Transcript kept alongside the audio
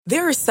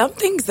There are some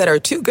things that are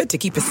too good to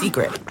keep a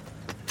secret.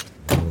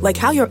 Like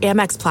how your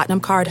Amex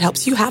Platinum card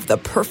helps you have the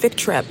perfect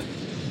trip.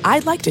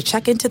 I'd like to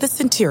check into the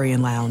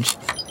Centurion Lounge.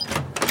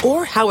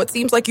 Or how it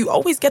seems like you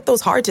always get those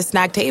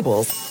hard-to-snag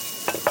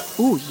tables.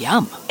 Ooh,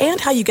 yum.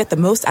 And how you get the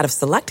most out of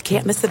select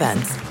can't-miss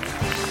events.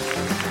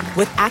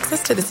 With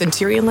access to the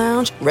Centurion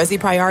Lounge, Resi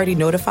Priority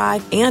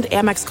Notified, and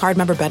Amex card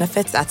member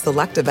benefits at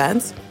select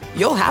events,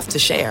 you'll have to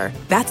share.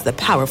 That's the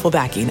powerful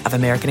backing of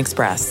American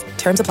Express.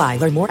 Terms apply.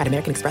 Learn more at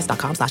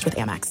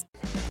americanexpress.com/withAmex.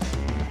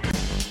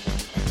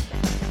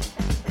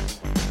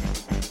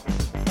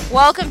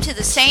 Welcome to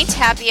the Saints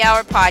Happy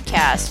Hour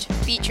podcast,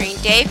 featuring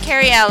Dave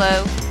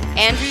Cariello,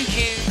 Andrew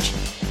Juge,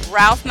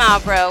 Ralph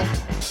Malbrough,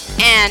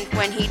 and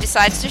when he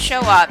decides to show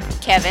up,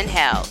 Kevin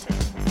Held.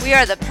 We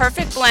are the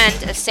perfect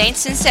blend of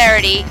Saints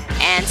sincerity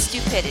and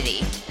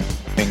stupidity.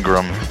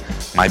 Ingram,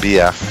 my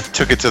BF,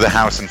 took it to the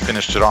house and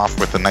finished it off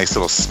with a nice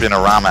little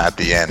spinorama at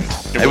the end.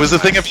 It was a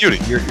thing of beauty.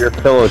 Your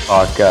pillow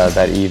talk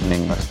that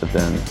evening must have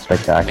been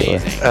spectacular.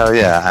 Oh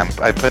yeah,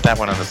 I put that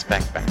one on the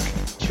spank bank.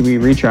 Should we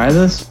retry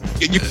this?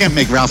 You can't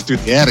make Ralph do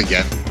the ad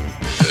again.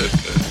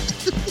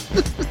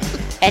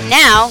 And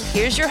now,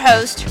 here's your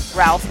host,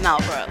 Ralph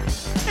Malbrough.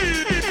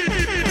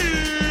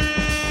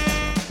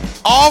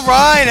 All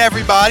right,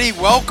 everybody.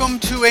 Welcome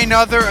to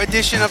another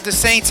edition of the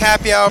Saints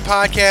Happy Hour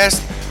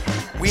podcast.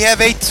 We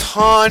have a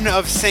ton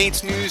of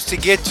Saints news to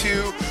get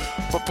to,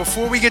 but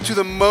before we get to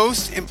the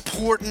most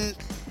important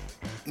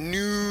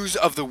news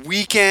of the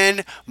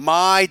weekend,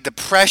 my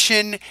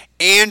depression,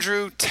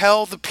 Andrew,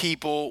 tell the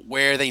people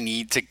where they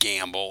need to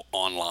gamble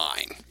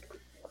online.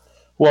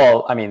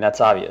 Well, I mean,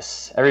 that's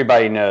obvious.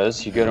 Everybody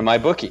knows you go to my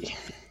bookie.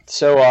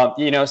 So,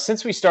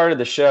 since we started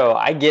the show,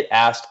 I get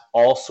asked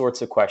all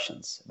sorts of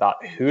questions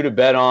about who to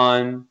bet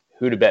on,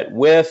 who to bet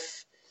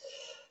with.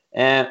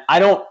 And I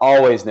don't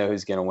always know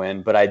who's going to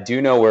win, but I do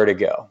know where to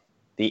go.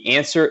 The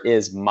answer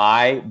is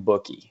my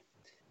bookie.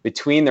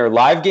 Between their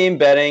live game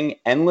betting,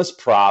 endless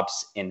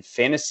props, and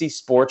fantasy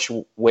sports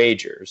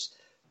wagers,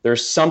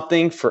 there's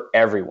something for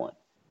everyone.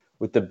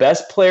 With the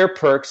best player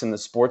perks in the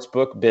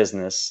sportsbook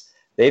business,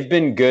 they've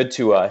been good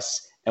to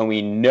us, and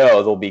we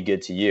know they'll be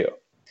good to you.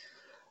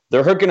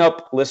 They're hooking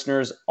up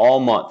listeners all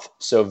month,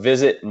 so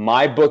visit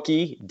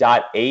mybookie.ag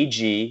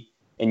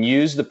and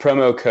use the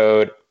promo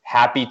code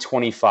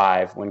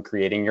HAPPY25 when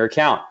creating your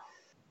account.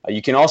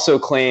 You can also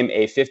claim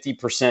a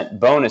 50%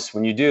 bonus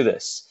when you do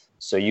this.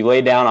 So you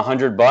lay down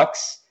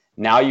 $100,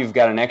 now you've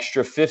got an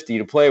extra 50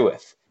 to play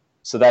with.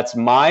 So that's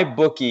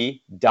mybookie.ag.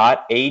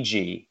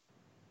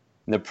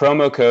 And the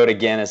promo code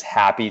again is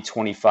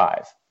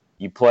HAPPY25.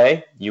 You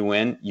play, you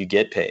win, you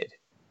get paid.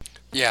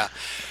 Yeah.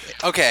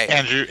 Okay.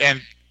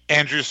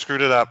 Andrew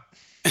screwed it up.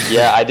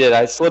 Yeah, I did.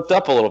 I slipped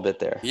up a little bit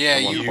there. Yeah,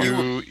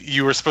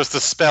 you were supposed to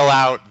spell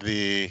out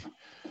the.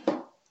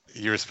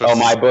 You were supposed to.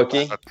 my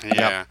bookie.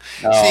 Yeah.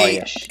 Oh, See,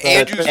 yeah.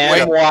 Andrew's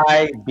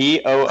mybookie.ag.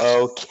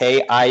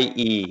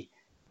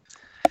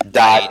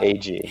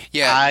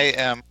 Yeah. I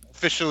am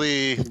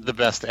officially the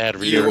best ad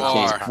reader. You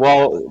are.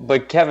 Well,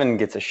 but Kevin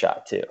gets a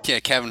shot too. Yeah,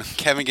 Kevin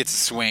gets a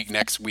swing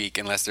next week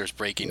unless there's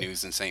breaking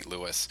news in St.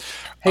 Louis.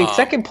 Hey,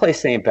 second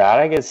place ain't bad.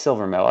 I get a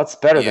silver medal. That's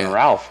better than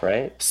Ralph,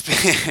 right?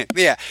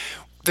 Yeah.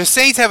 The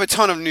Saints have a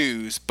ton of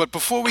news, but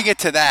before we get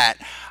to that,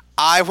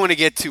 I want to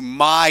get to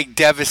my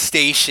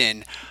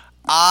devastation.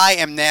 I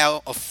am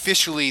now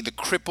officially the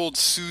crippled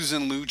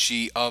Susan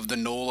Lucci of the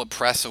NOLA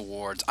Press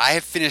Awards. I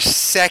have finished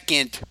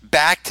second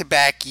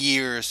back-to-back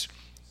years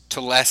to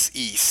Les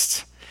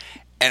East,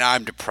 and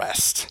I'm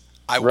depressed.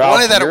 I Ralph,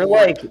 wanted that you're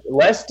award. like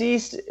Les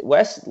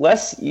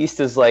East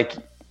is like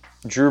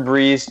Drew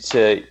Brees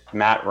to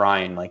Matt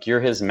Ryan. Like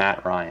you're his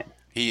Matt Ryan.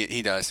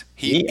 He does.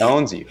 He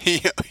owns you.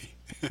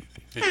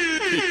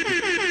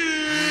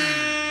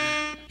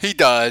 He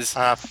does.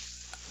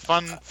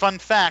 Fun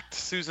fact: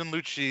 Susan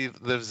Lucci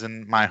lives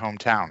in my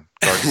hometown,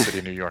 Garden City,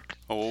 New York.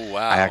 Oh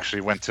wow! I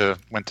actually went to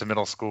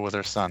middle school with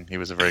her son. He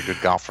was a very good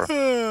golfer.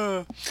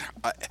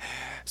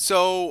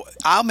 So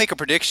I'll make a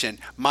prediction.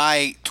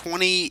 My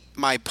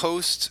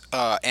post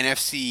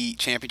NFC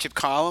Championship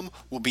column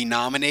will be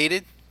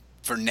nominated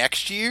for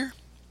next year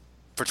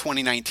for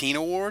 2019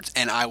 awards,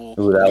 and I will.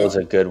 Ooh, that was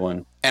a good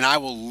one. And I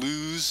will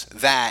lose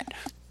that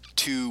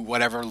to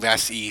whatever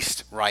Les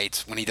East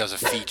writes when he does a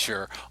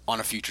feature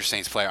on a future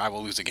Saints player. I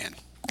will lose again.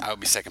 I will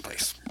be second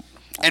place.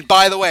 And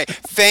by the way,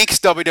 thanks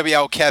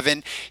WWL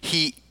Kevin.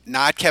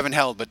 Not Kevin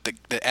Held, but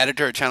the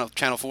editor at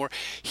Channel 4.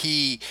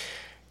 He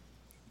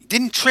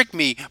didn't trick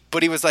me,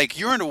 but he was like,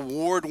 "You're an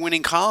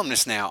award-winning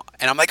columnist now."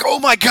 And I'm like, "Oh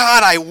my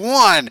God, I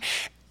won!"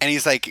 And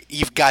he's like,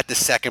 "You've got the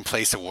second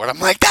place award." I'm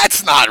like,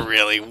 "That's not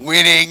really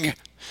winning."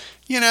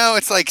 You know,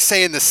 it's like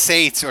saying the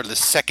Saints are the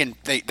second.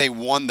 They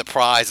won the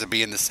prize of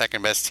being the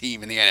second best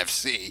team in the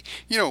NFC.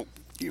 You don't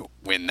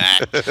win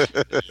that.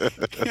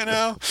 You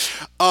know.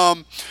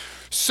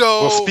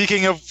 So. Well,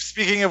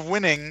 speaking of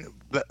winning,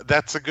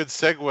 that's a good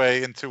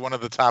segue into one of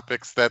the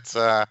topics that's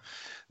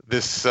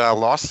this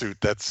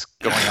lawsuit that's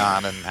going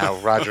on and how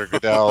Roger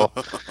Goodell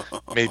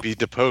may be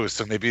deposed.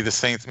 So maybe the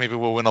Saints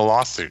will win a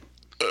lawsuit.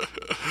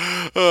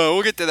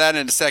 We'll get to that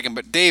in a second.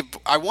 But, Dave,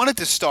 I wanted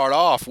to start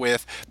off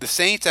with the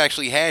Saints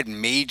actually had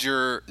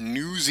major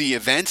newsy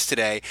events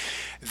today.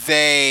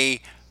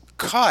 They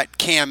cut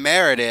Cam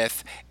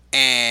Meredith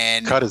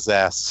and cut his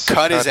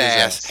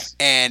ass.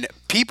 And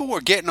people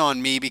were getting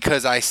on me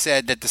because I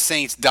said that the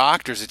Saints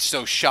doctors, it's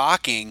so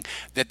shocking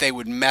that they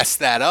would mess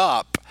that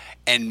up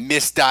and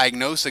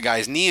misdiagnose a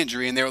guy's knee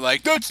injury. And they were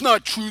like, that's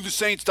not true. The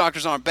Saints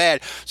doctors aren't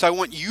bad. So I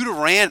want you to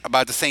rant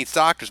about the Saints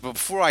doctors. But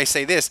before I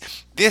say this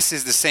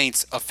is the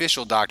Saints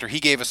official doctor. He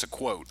gave us a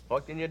quote.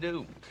 What can you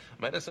do?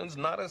 Medicine's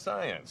not a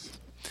science.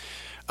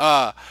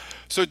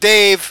 So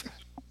Dave,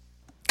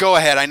 go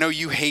ahead. I know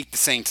you hate the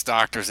Saints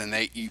doctors and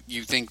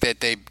you think that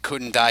they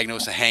couldn't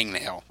diagnose a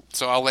hangnail.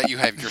 So I'll let you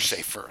have your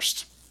say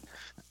first.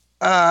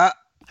 I'm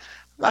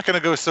not going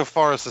to go so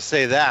far as to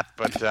say that,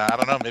 but I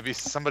don't know. Maybe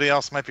somebody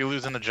else might be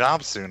losing a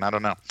job soon. I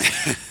don't know.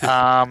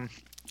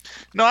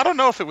 No, I don't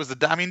know if it was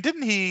I mean,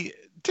 didn't he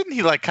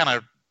like kind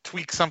of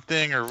tweak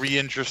something or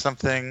re-injure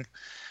something?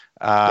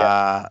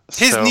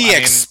 His knee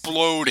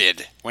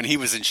exploded when he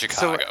was in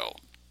Chicago.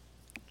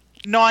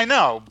 No, I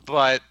know,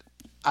 but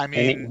I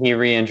mean, he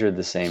re-injured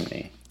the same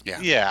knee.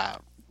 Yeah.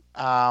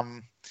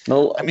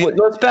 Well,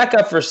 let's back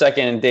up for a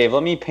second, and Dave,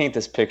 let me paint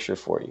this picture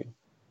for you.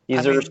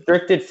 He's a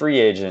restricted free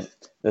agent.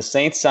 The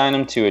Saints signed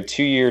him to a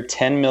 2-year,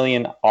 $10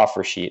 million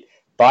offer sheet.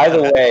 By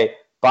the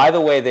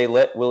way, they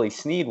let Willie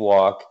Snead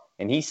walk,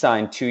 and he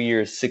signed 2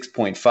 years,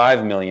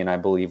 $6.5 million, I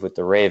believe, with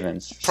the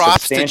Ravens.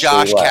 Props to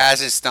Josh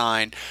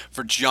Kazenstein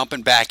for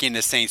jumping back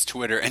into Saints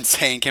Twitter and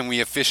saying, "Can we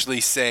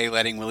officially say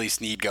letting Willie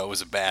Snead go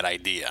was a bad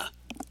idea?"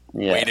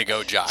 Yeah. Way to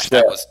go, Josh.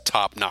 That was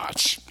top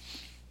notch.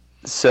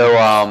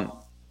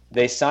 So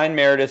they signed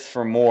Meredith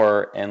for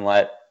more and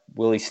let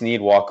Willie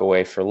Snead walk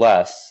away for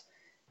less.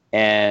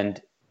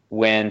 And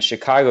when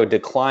Chicago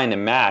declined to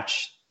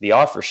match the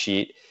offer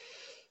sheet,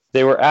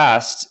 they were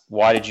asked,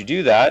 why did you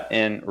do that?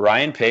 And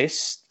Ryan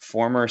Pace,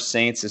 former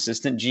Saints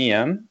assistant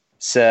GM,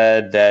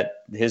 said that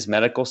his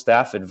medical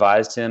staff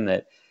advised him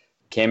that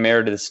Cam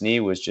Meredith's knee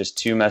was just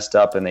too messed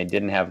up and they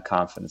didn't have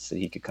confidence that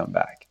he could come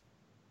back.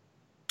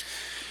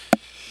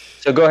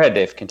 So go ahead,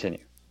 Dave,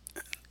 continue.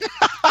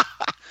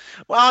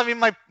 Well, I mean,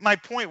 my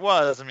point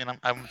was, I mean,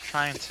 I'm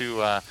trying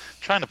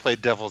to play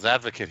devil's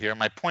advocate here.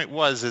 My point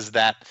is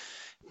that,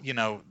 you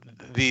know,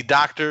 the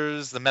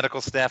doctors, the medical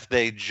staff,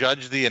 they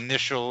judged the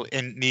initial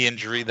knee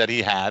injury that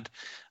he had.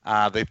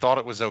 They thought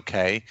it was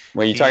okay.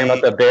 Were you talking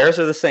about the Bears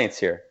or the Saints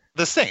here?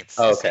 The Saints.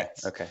 Oh, okay.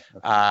 Okay.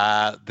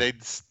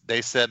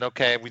 They said,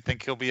 okay, we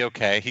think he'll be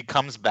okay. He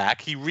comes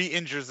back. He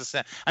re-injures the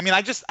Saints. I mean,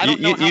 I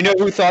don't know. You know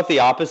who thought the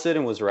opposite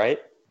and was right?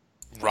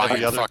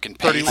 Ryan fucking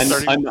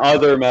Pace. And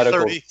other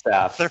medical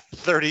staff.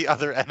 30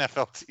 other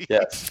NFL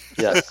teams.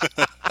 Yes.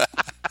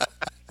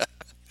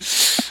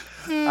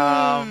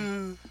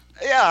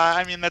 Yeah,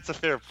 I mean, that's a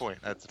fair point.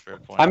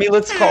 I mean,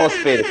 let's call a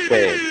spade a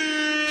spade.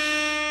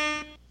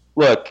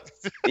 Look,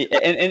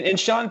 and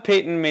Sean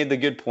Payton made the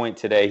good point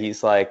today.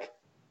 He's like,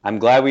 I'm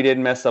glad we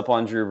didn't mess up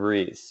on Drew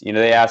Brees. You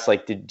know, they asked,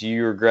 like, do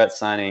you regret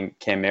signing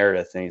Cam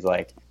Meredith? And he's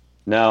like,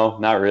 no,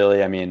 not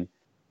really. I mean,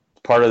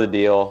 part of the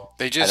deal.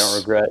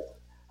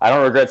 I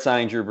don't regret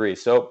signing Drew Brees.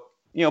 So,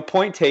 you know,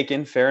 point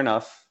taken, fair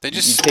enough. They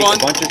just take a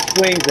bunch of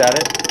swings at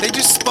it. They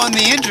just spun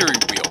the injury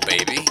wheel,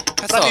 baby.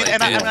 That's all they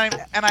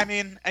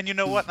did. And you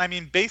know what? I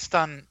mean, based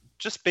on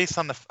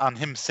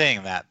him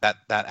saying that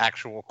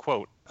actual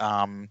quote,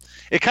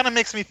 it kind of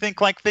makes me think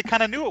like they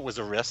kind of knew it was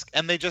a risk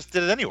and they just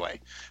did it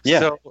anyway.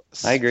 Yeah,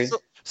 I agree.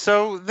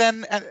 So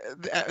then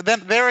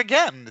there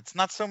again, it's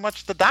not so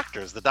much the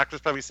doctors. The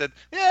doctors probably said,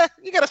 yeah,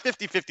 you got a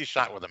 50-50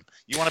 shot with him.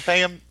 You want to pay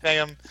him? Pay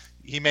him.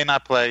 He may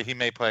not play. He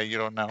may play. You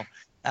don't know.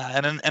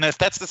 And if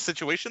that's the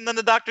situation, then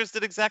the doctors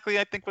did exactly,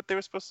 I think, what they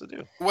were supposed to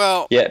do.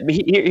 Well, yeah.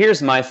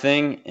 Here's my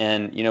thing,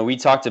 and you know, we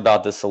talked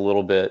about this a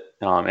little bit,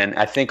 and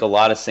I think a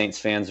lot of Saints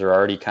fans are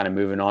already kind of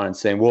moving on and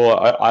saying, "Well,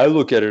 I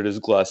look at it as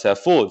glass half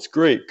full. It's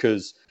great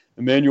because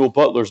Emmanuel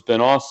Butler's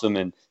been awesome,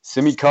 and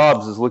Simi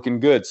Cobbs is looking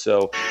good.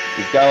 So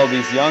we've got all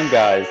these young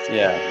guys."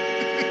 Yeah.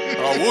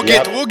 We'll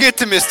get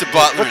to Mr.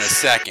 Butler in a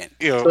second.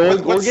 So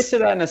we'll get to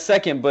that in a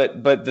second,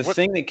 but the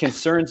thing that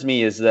concerns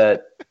me is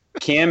that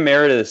Cam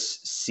Meredith's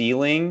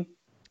ceiling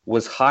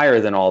was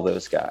higher than all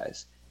those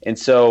guys. And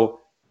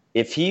so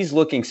if he's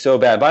looking so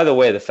bad, by the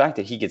way, the fact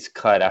that he gets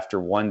cut after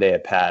one day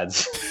of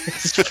pads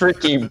is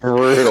freaking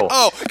brutal.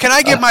 Oh, can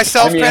I give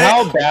myself credit?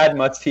 How bad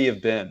must he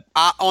have been?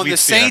 On the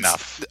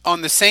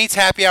Saints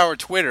Happy Hour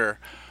Twitter,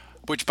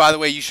 which, by the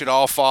way, you should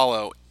all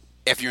follow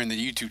if you're in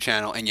the YouTube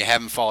channel and you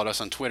haven't followed us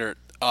on Twitter.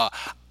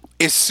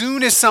 As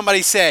soon as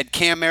somebody said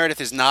Cam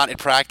Meredith is not at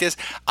practice,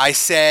 I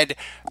said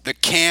the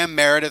Cam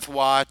Meredith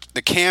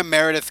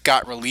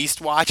got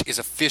released watch is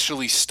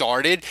officially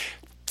started.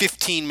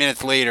 15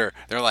 minutes later,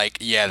 they're like,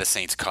 yeah, the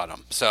Saints cut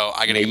him. So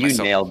I got to give myself.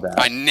 You nailed that.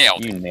 I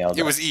nailed it. You nailed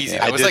it. It was easy.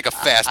 Yeah, it was like a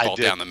fastball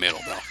down the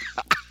middle, though.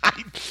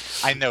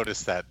 I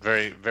noticed that.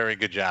 Very, very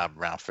good job,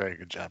 Ralph. Very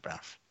good job,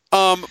 Ralph.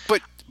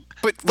 But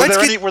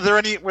were there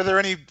any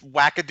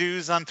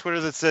wackadoos on Twitter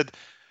that said,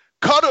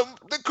 cut him?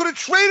 They could have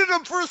traded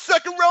him for a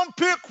second-round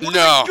pick. What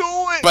are they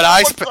doing? But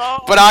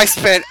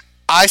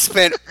I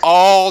spent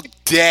all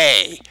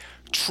day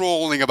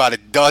trolling about a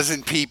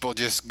dozen people,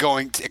 just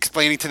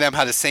explaining to them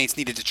how the Saints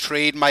needed to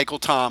trade Michael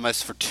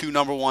Thomas for 2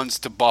 number ones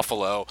to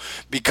Buffalo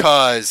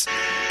because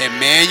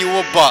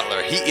Emmanuel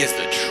Butler, he is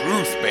the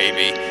truth,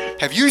 baby.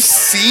 Have you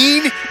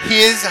seen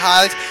his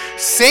highlights?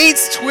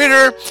 Saints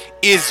Twitter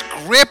is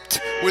gripped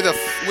with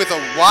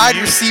a wide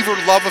receiver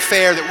love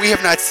affair that we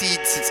have not seen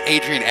since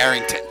Adrian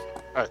Arrington.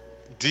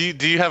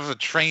 Do you have a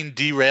train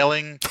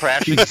derailing,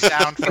 crashing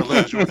sound for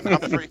Lynch with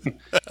Humphrey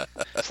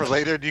for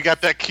later? Do you got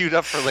that queued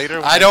up for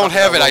later? I don't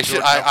have it.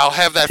 I'll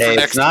have that for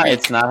next week.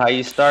 It's not how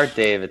you start,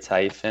 Dave. It's how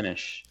you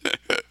finish.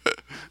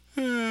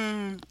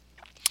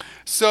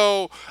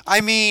 So, I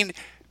mean,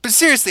 but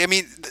seriously, I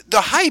mean, the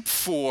hype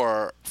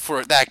for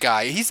that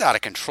guy, he's out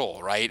of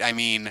control, right? I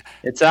mean,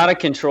 it's out of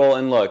control.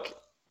 And look,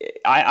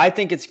 I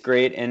think it's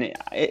great, and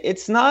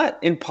it's not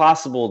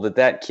impossible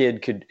that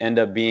kid could end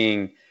up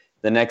being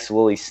the next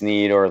Willie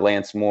Snead or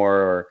Lance Moore,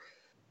 or,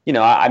 you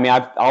know, I mean,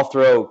 I'll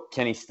throw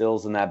Kenny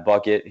Stills in that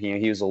bucket.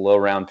 He was a low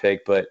round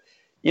pick, but,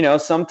 you know,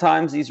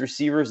 sometimes these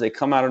receivers, they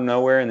come out of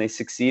nowhere and they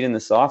succeed in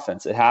this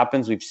offense. It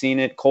happens. We've seen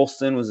it.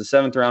 Colston was a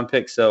 7th round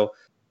pick, so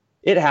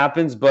it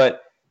happens.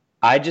 But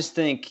I just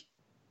think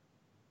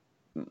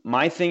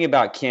my thing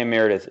about Cam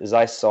Meredith is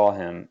I saw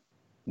him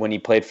when he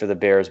played for the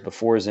Bears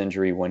before his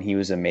injury, when he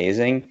was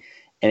amazing.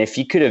 And if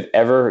he could have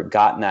ever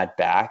gotten that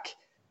back,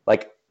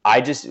 like,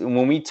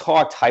 when we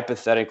talked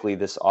hypothetically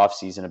this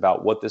offseason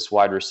about what this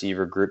wide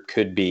receiver group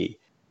could be,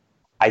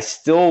 I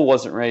still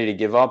wasn't ready to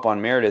give up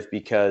on Meredith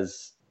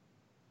because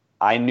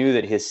I knew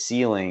that his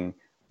ceiling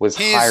was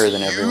higher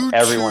than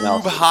everyone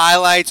else. His YouTube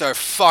highlights are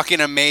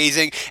fucking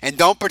amazing, and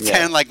don't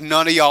pretend like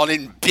none of y'all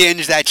didn't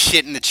binge that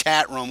shit in the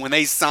chat room when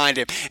they signed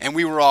him and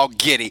we were all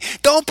giddy.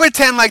 Don't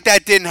pretend like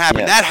that didn't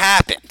happen. Yeah. That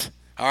happened.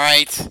 All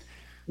right?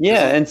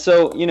 Yeah, and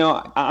so, you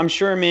know, I'm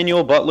sure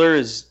Emmanuel Butler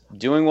is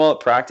doing well at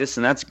practice,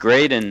 and that's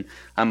great, and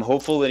I'm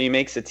hopeful that he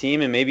makes a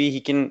team and maybe he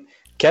can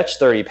catch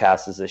 30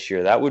 passes this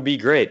year. That would be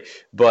great.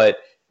 But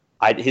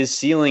his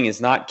ceiling is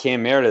not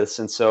Cam Meredith's,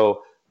 and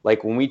so,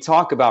 like, when we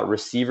talk about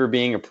receiver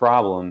being a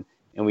problem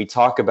and we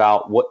talk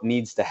about what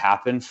needs to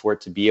happen for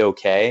it to be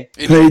okay.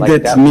 Pay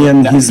like that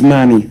man his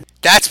money.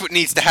 That's what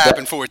needs to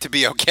happen for it to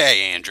be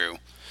okay, Andrew.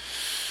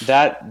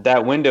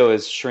 That window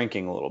is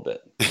shrinking a little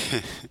bit.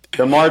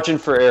 The margin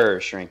for error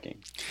is shrinking.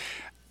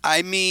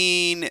 I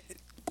mean,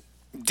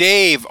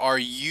 Dave, are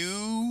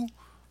you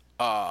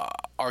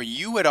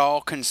at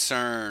all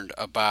concerned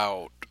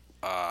about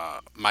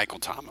Michael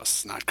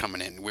Thomas not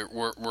coming in?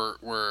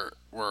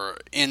 We're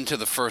into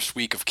the first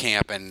week of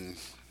camp and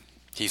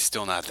he's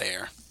still not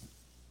there.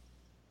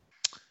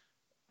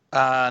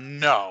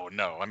 No.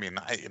 I mean,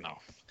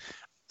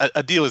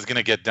 a deal is going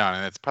to get done,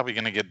 and it's probably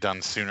going to get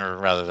done sooner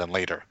rather than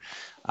later.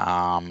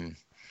 I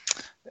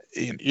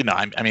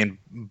mean,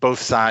 both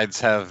sides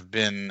have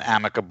been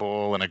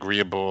amicable and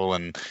agreeable,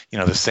 and, you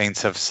know, the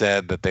Saints have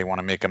said that they want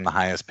to make him the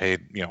highest paid,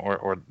 you know,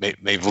 or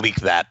they've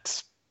leaked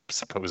that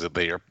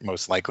supposedly or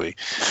most likely.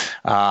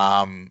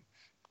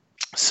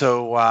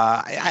 So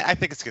I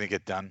think it's going to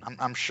get done.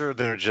 I'm sure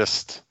they're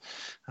just,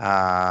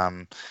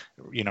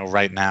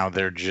 right now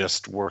they're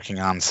just working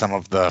on some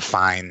of the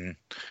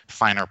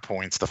finer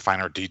points, the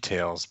finer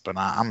details. But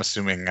I'm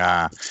assuming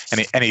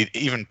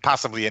even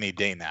possibly any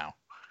day now.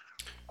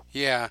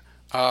 Yeah.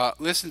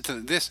 Listen to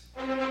this.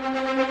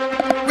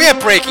 We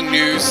have breaking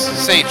news,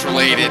 Saints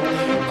related.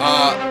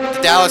 The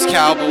Dallas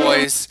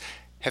Cowboys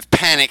have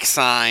panic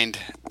signed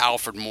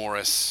Alfred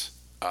Morris.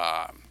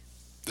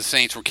 The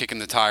Saints were kicking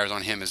the tires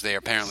on him as they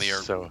apparently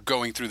are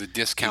going through the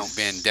discount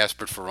bin,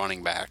 desperate for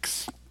running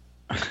backs.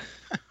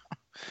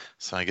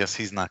 So I guess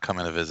he's not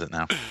coming to visit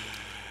now.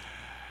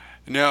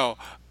 No.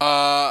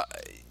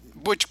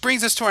 Which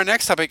brings us to our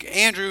next topic.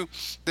 Andrew,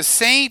 the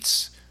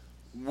Saints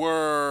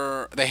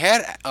they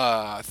had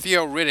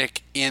Theo Riddick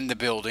in the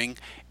building,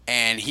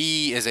 and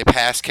he is a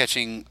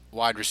pass-catching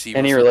wide receiver.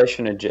 Any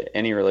relation to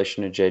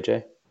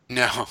JJ?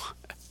 No.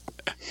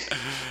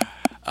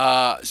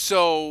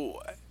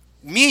 So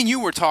me and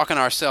you were talking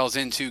ourselves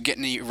into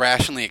getting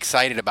irrationally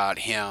excited about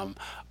him.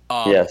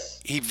 Yes.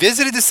 He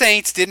visited the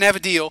Saints, didn't have a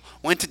deal,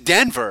 went to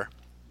Denver,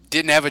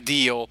 didn't have a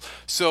deal.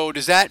 So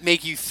does that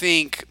make you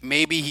think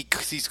maybe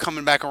he's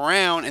coming back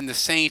around and the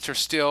Saints are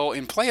still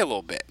in play a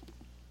little bit?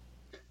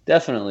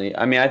 Definitely.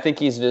 I mean, I think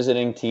he's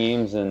visiting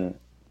teams and,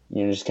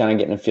 you know, just kind of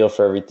getting a feel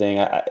for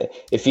everything.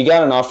 If he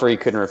got an offer he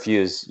couldn't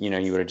refuse, you know,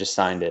 he would have just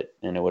signed it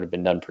and it would have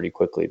been done pretty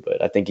quickly.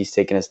 But I think he's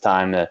taking his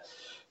time to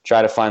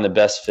try to find the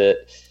best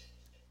fit.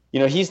 You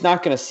know, he's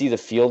not going to see the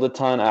field a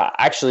ton.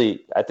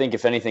 Actually, I think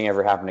if anything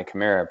ever happened to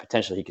Kamara,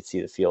 potentially he could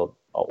see the field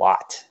a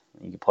lot.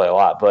 He could play a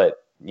lot,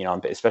 but, you know,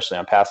 especially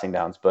on passing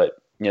downs.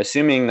 But, you know,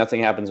 assuming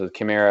nothing happens with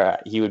Kamara,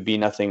 he would be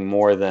nothing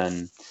more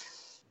than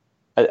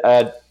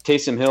a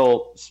Taysom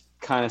Hill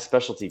kind of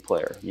specialty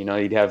player. You know,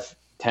 he'd have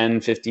 10,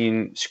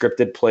 15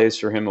 scripted plays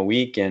for him a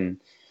week,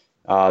 and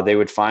they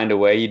would find a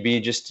way. He'd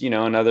be just, you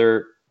know,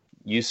 another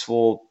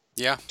useful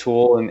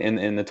tool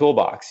in the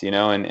toolbox, you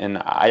know. And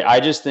I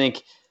just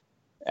think,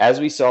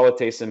 as we saw with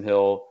Taysom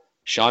Hill,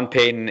 Sean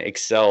Payton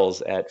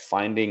excels at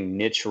finding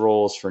niche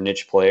roles for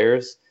niche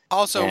players.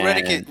 Also,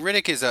 And-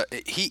 Riddick is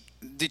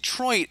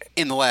Detroit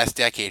in the last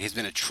decade has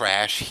been a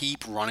trash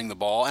heap running the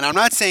ball, and I'm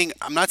not saying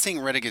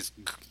Riddick is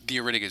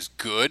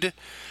good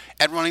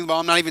at running the ball.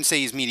 I'm not even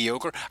saying he's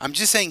mediocre. I'm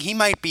just saying he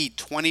might be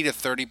 20 to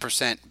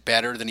 30%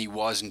 better than he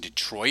was in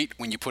Detroit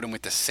when you put him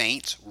with the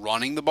Saints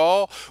running the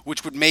ball,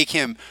 which would make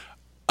him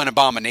an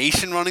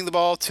abomination running the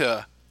ball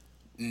to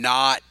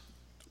not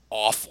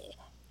awful.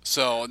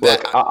 So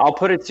look, I'll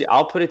put it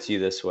to you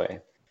this way: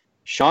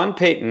 Sean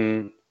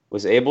Payton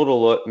was able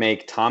to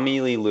make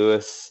Tommy Lee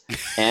Lewis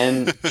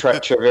and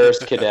Traverse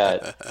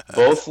Cadet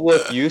both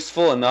look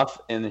useful enough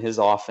in his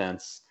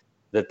offense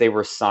that they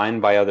were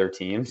signed by other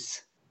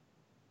teams.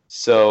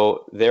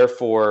 So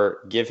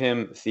therefore, give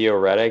him Theo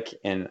Riddick,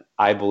 and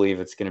I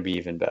believe it's going to be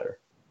even better.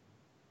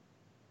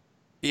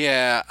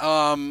 Yeah,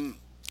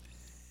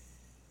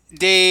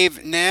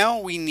 Dave. Now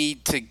we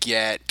need to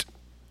get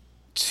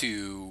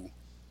to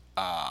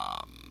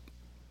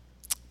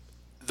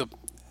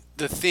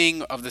the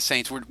thing of the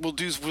Saints.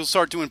 We'll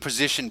start doing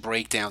position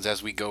breakdowns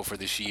as we go for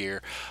this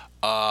year.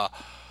 I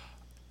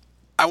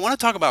want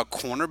to talk about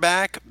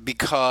cornerback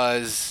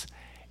because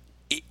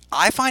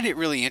I find it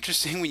really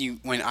interesting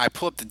when I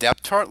pull up the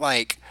depth chart.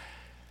 Like,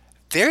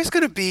 there's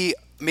going to be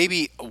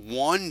maybe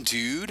one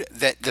dude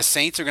that the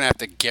Saints are going to have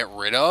to get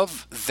rid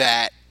of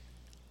that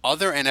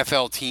other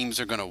NFL teams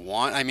are going to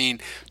want. I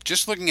mean,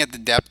 just looking at the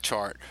depth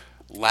chart,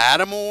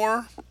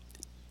 Lattimore,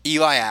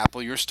 Eli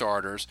Apple, your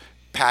starters.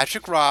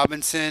 Patrick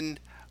Robinson,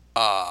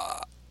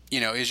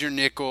 is your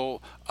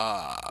nickel.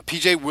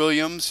 P.J.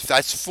 Williams,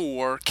 that's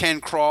 4. Ken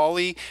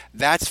Crawley,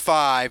 that's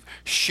 5.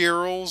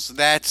 Sherrills,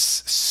 that's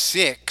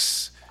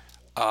 6.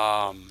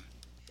 And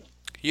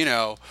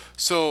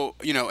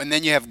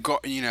then you have,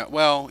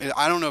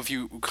 I don't know if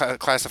you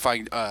classify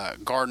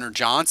Gardner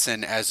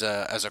Johnson as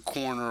a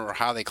corner or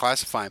how they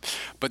classify him,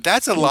 but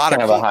that's a lot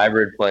of a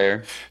hybrid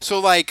player. So,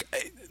 like,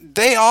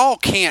 they all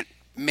can't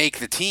make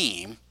the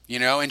team.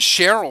 And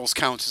Sherrills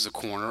counts as a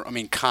corner. I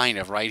mean, kind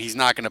of, right? He's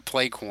not going to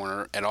play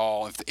corner at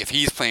all. If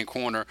he's playing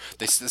corner,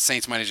 the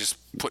Saints might have just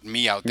put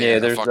me out there. Yeah,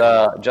 there's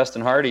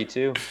Justin Hardy,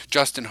 too.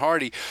 Justin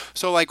Hardy.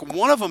 So, like,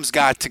 one of them's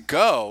got to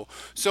go.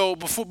 So,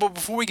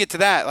 before we get to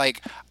that,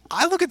 like,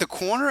 I look at the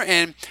corner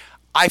and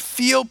I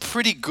feel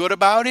pretty good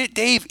about it,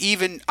 Dave.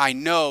 Even I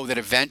know that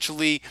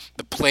eventually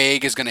the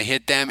plague is going to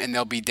hit them and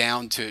they'll be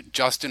down to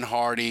Justin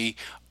Hardy,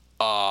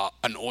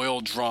 an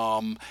oil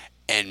drum,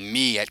 and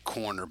me at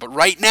corner. But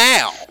right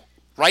now,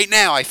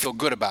 I feel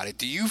good about it.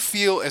 Do you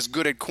feel as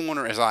good at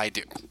corner as I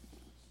do?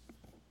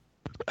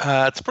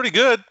 It's pretty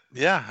good.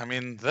 Yeah, I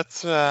mean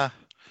that's. I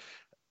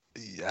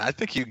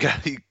think you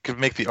could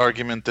make the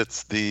argument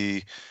that's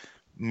the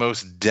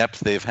most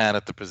depth they've had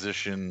at the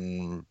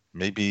position,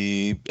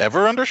 maybe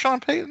ever under Sean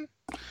Payton.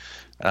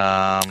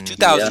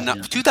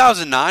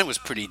 2009 was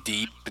pretty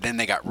deep, but then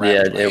they got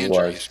wrapped by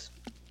injuries.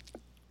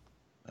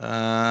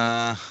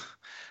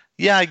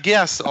 Yeah, I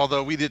guess.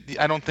 Although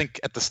I don't think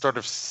at the start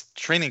of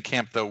training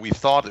camp though we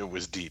thought it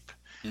was deep.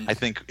 I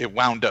think it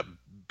wound up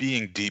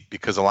being deep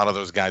because a lot of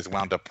those guys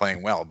wound up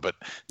playing well. But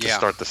to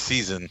start the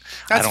season,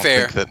 I don't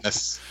think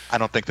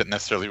that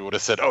necessarily would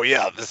have said, "Oh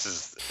yeah, this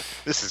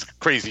is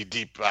crazy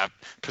deep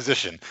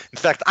position." In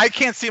fact, I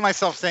can't see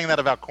myself saying that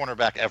about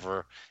cornerback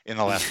ever in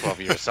the last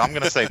 12 years. So I'm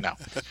going to say no.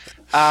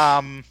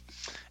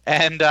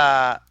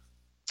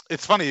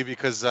 It's funny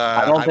because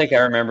I don't think I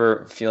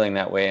remember feeling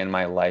that way in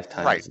my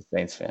lifetime as a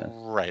Saints fan.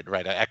 Right,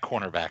 at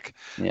cornerback.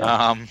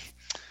 Yeah.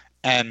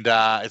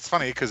 It's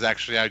funny because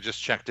actually I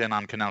just checked in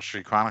on Canal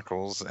Street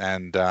Chronicles,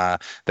 and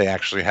they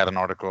actually had an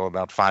article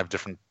about 5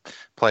 different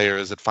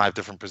players at 5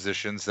 different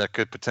positions that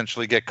could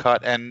potentially get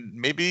cut and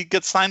maybe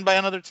get signed by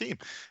another team.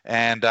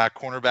 And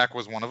cornerback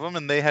was one of them,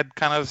 and they had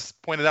kind of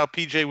pointed out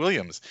P.J.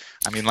 Williams.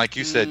 I mean, like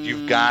you said,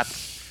 you've got.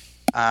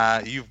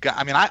 I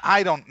mean,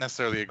 I don't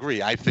necessarily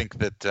agree. I think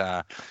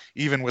that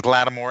even with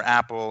Lattimore,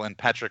 Apple, and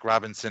Patrick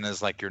Robinson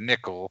as like your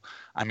nickel,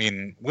 I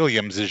mean,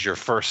 Williams is your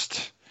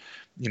first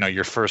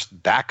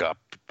backup.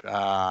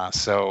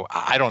 So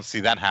I don't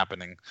see that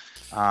happening.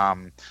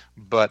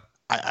 But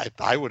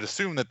I would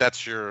assume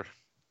that's your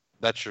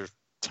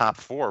top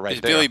 4 right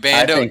is there. Billy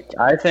Bando?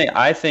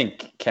 I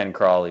think Ken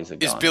Crawley's a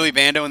gun. Is Billy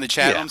Bando in the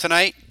chat room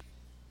tonight?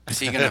 Is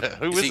he gonna?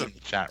 Who is in the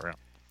chat room?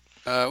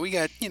 We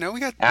got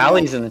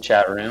Allie's in the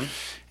chat room.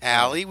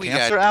 Allie,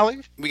 Allie?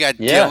 We got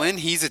Dylan.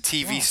 He's a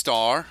TV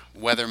star,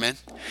 weatherman.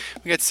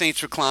 We got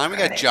Saints Recline. We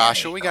got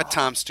Joshua. We got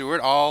Tom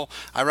Stewart. I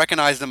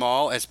recognize them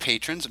all as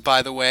patrons.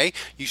 By the way,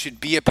 you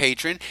should be a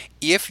patron.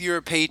 If you're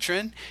a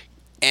patron,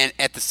 and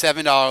at the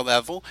 $7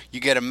 level, you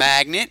get a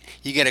magnet,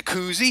 you get a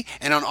koozie,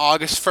 and on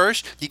August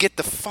 1st, you get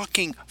the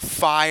fucking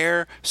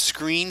fire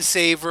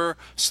screensaver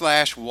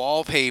 /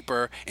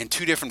 wallpaper in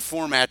 2 different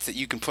formats that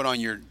you can put on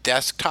your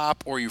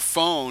desktop or your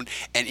phone,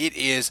 and it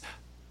is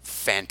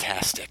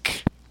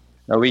fantastic.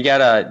 Oh, we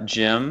got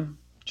Jim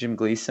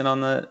Gleason on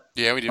the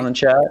on the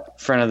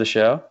chat, friend of the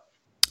show.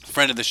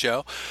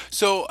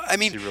 So I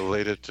mean, is he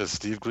related to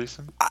Steve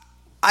Gleason?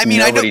 I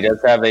mean, he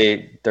does have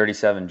a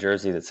 37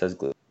 jersey that says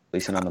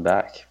Gleason on the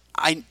back.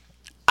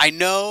 I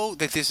know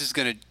that this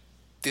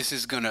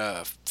is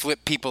gonna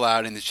flip people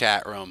out in the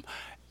chat room,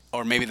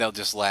 or maybe they'll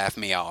just laugh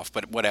me off.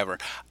 But whatever.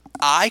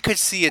 I could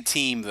see a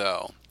team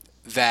though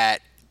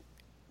that,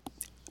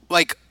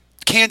 like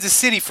Kansas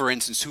City, for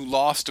instance, who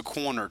lost a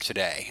corner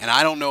today, and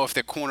I don't know if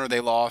the corner they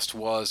lost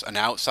was an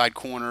outside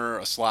corner,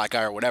 a slot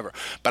guy, or whatever.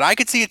 But I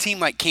could see a team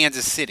like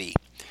Kansas City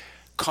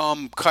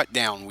come cut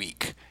down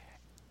week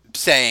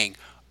saying,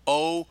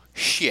 "Oh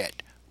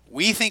shit,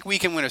 we think we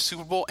can win a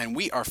Super Bowl, and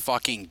we are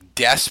fucking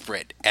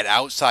desperate at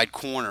outside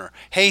corner.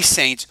 Hey,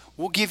 Saints,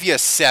 we'll give you a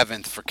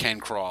 7th for Ken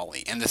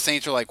Crawley." And the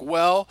Saints are like,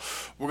 well,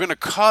 we're going to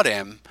cut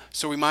him,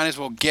 so we might as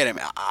well get him.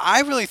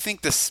 I really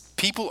think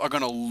people are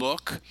going to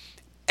look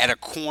at a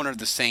corner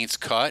the Saints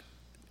cut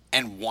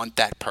and want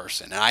that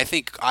person. And I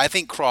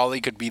think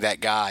Crawley could be that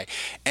guy.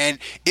 And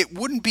it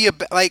wouldn't be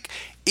like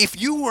if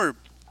you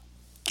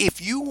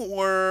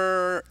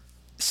were,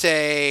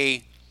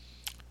 say,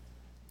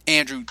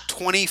 Andrew,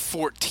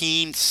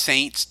 2014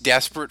 Saints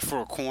desperate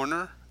for a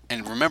corner,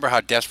 and remember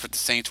how desperate the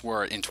Saints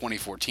were in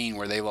 2014,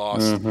 where they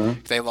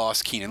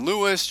lost Keenan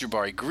Lewis,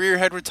 Jabari Greer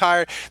had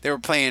retired. They were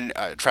playing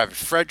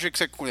Travis Fredericks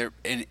at corner.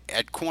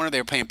 They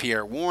were playing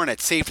Pierre Warren at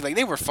safety. Like,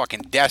 they were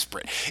fucking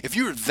desperate. If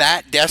you were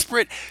that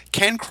desperate,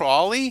 Ken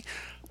Crawley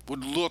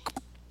would look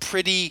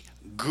pretty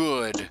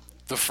good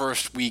the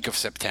first week of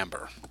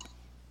September.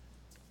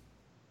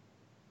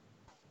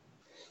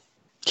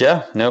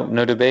 Yeah,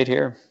 no debate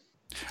here.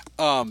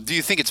 Do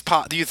you think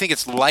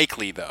it's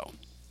likely though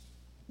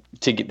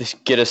to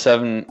get a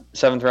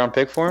seventh round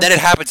pick for him? That it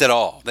happens at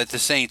all? That the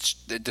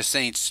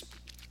Saints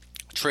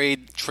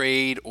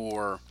trade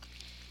or?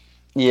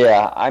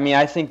 Yeah, I mean,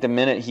 I think the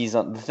minute he's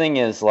on, the thing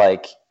is,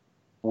 like,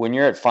 when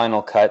you're at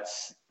final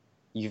cuts,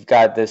 you've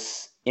got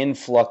this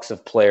influx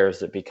of players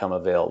that become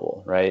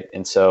available, right?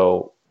 And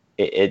so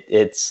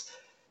it's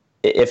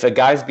if a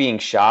guy's being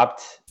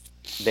shopped,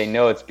 they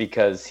know it's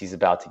because he's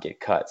about to get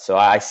cut. So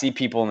I see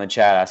people in the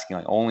chat asking,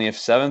 like, only if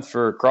 7th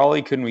for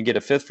Crawley, couldn't we get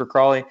a 5th for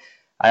Crawley?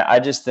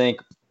 I just think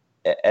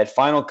at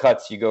final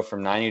cuts, you go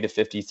from 90 to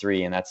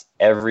 53, and that's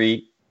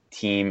every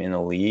team in the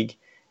league.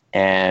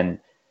 And,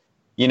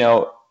 you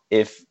know,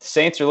 if the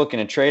Saints are looking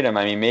to trade him,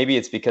 I mean, maybe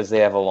it's because they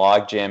have a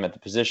logjam at the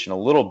position a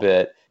little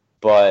bit,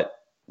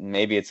 but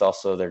maybe it's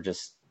also they're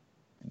just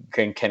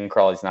Ken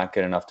Crawley's not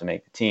good enough to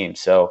make the team.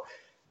 So,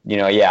 you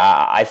know,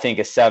 yeah, I think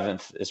a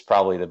 7th is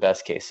probably the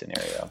best case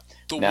scenario.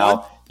 You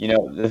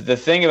know, the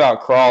thing about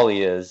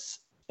Crawley is,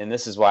 and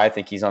this is why I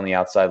think he's on the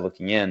outside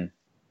looking in,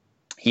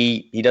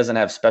 he doesn't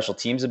have special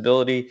teams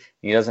ability.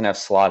 He doesn't have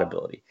slot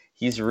ability.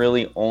 He's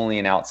really only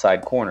an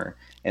outside corner.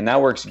 And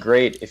that works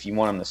great if you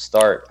want him to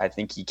start. I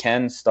think he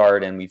can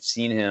start, and we've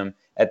seen him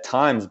at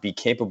times be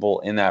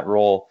capable in that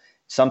role.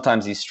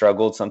 Sometimes he's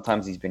struggled.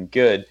 Sometimes he's been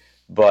good.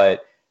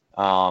 But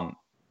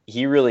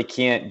he really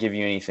can't give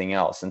you anything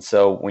else. And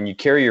so when you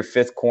carry your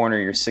 5th corner,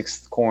 your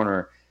 6th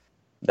corner,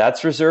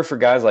 that's reserved for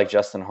guys like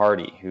Justin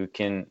Hardy, who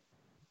can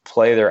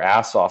play their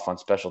ass off on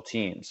special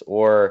teams,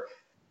 or,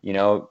 you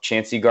know,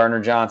 Chauncey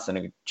Gardner-Johnson,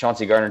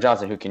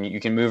 who you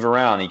can move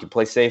around. He can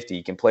play safety.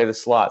 He can play the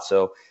slot.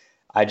 So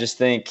I just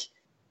think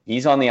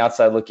he's on the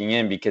outside looking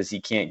in because he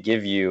can't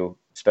give you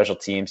special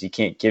teams. He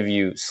can't give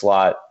you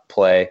slot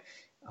play.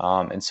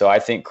 And so I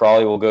think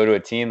Crawley will go to a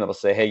team that will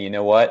say, hey, you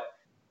know what?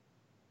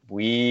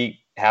 We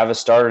have a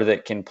starter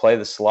that can play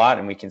the slot,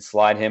 and we can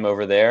slide him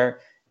over there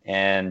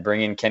and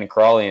bring in Ken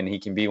Crawley, and he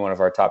can be one of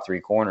our top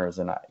 3 corners.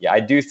 And I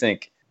do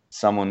think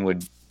someone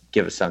would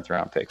give a 7th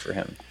round pick for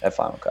him at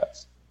final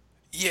cuts.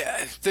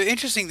 Yeah, the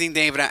interesting thing,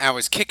 David, I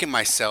was kicking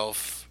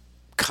myself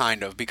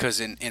kind of because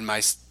in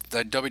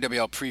the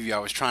WWL preview, I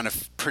was trying to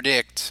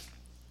predict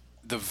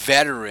the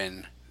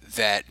veteran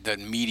that the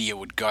media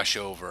would gush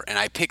over, and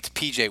I picked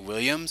P.J.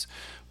 Williams,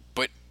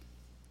 but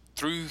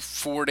through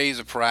 4 days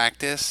of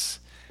practice,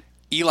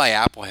 Eli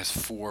Apple has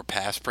 4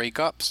 pass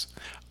breakups.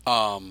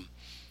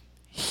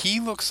 He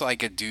looks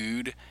like a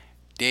dude,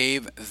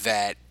 Dave,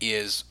 that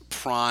is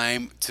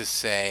prime to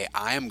say,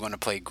 I am going to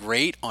play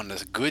great on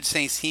this good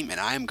Saints team, and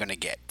I am going to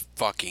get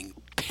fucking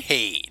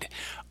paid.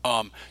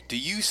 Do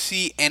you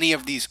see any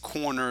of these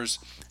corners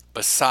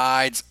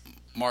besides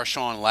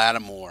Marshawn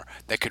Lattimore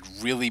that could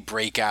really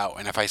break out?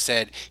 And if I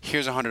said,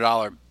 here's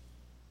 $100,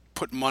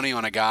 put money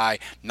on a guy,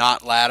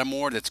 not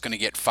Lattimore, that's going to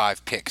get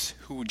 5 picks,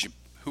 who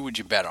would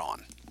you bet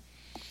on?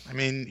 I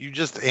mean, you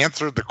just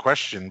answered the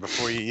question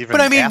before you even.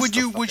 But I mean, asked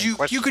you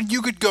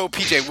could go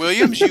P.J.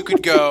 Williams, you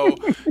could go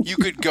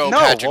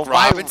Patrick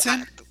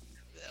Robinson.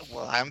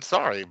 Well, I'm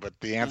sorry, but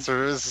the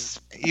answer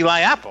is Eli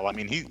Apple. I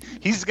mean,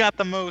 he's got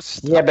the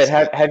most. Yeah, but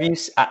have you?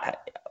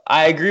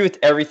 I agree with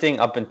everything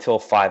up until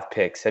 5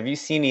 picks. Have you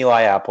seen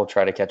Eli Apple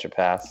try to catch a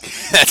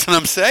pass? That's what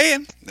I'm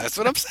saying.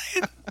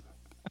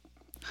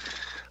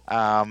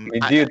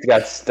 Dude's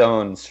got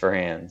stones for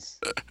hands,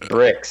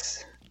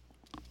 bricks.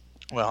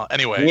 Well,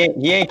 anyway,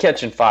 he ain't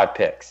catching 5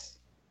 picks.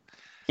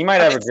 He might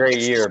have a great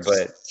year,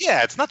 but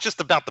yeah, it's not just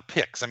about the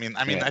picks. I mean,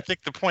 I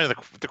think the point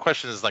of the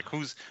question is, like,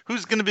 who's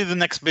going to be the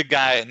next big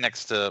guy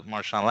next to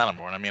Marshawn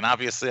Lattimore? And I mean,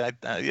 obviously,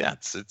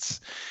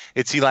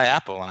 it's Eli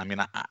Apple. And I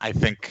mean, I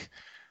think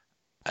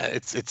I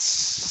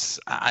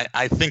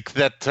think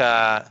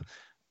that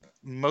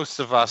most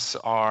of us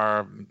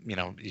are,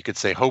 you could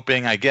say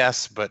hoping, I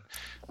guess, but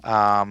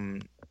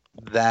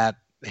that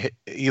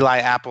Eli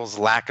Apple's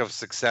lack of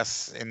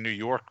success in New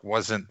York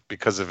wasn't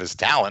because of his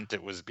talent.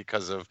 It was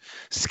because of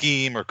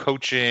scheme or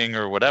coaching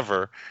or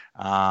whatever.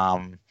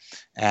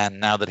 And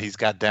now that he's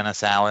got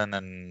Dennis Allen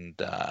and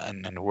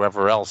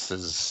whoever else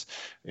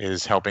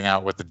is helping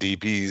out with the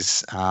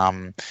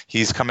DBs,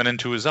 he's coming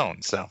into his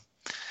own. So,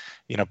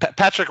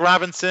 Patrick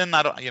Robinson,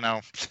 I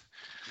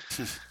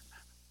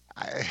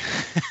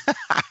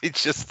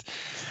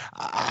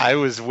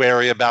was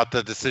wary about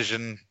the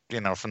decision,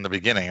 from the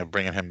beginning of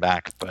bringing him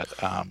back. But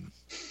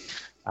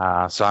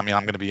so I'm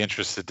going to be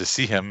interested to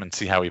see him and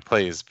see how he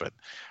plays. But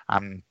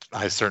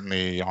I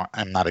certainly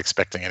am not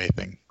expecting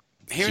anything.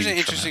 Here's an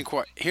interesting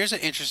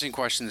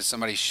question that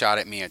somebody shot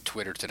at me at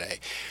Twitter today.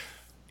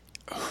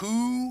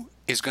 Who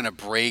is going to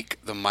break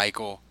the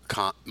Michael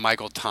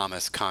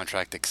Thomas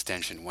contract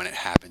extension when it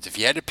happens? If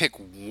you had to pick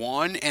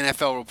one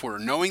NFL reporter,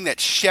 knowing that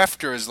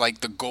Schefter is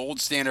like the gold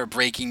standard of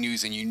breaking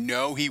news, and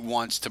he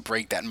wants to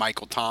break that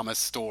Michael Thomas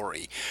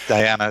story.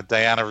 Diana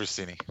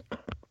Russini.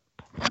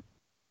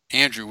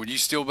 Andrew, would you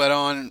still bet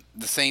on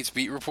the Saints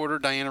beat reporter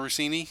Diana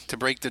Russini to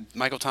break the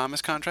Michael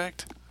Thomas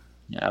contract?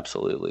 Yeah,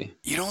 absolutely.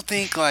 You don't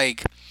think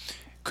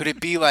could it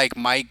be like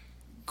Mike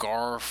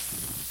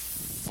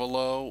Garofalo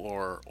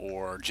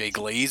or Jay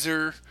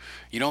Glazer?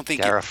 You don't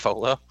think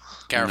Garofalo?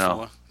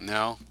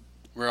 No.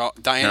 We're all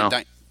Diana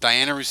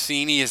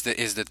Russini is the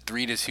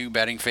 3-2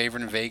 betting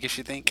favorite in Vegas,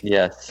 you think?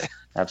 Yes,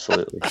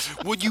 absolutely.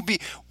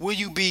 Will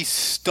you be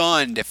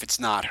stunned if it's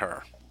not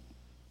her?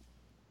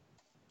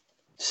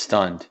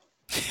 Stunned.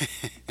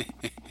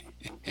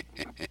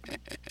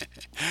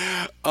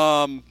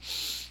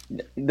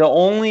 The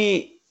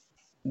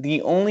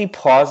only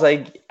pause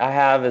I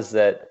have is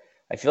that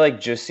I feel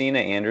like Josina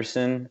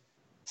Anderson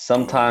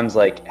sometimes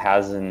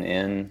has an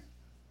in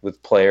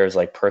with players,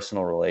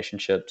 personal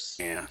relationships.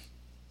 Yeah.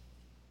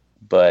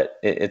 But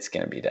it's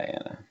gonna be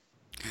Diana.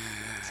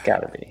 It's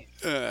gotta be.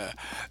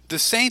 The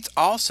Saints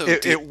also.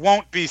 It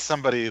won't be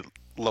somebody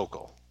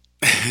local.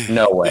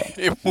 No way.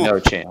 No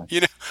chance.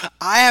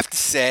 I have to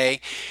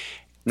say.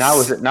 Not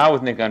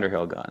with Nick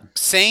Underhill gone.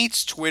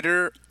 Saints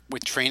Twitter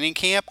with training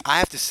camp, I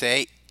have to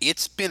say,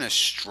 it's been a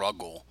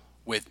struggle.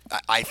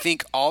 I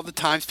think all the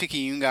times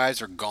Picayune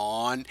guys are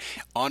gone,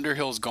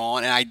 Underhill's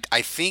gone, and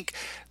I think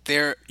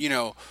they're,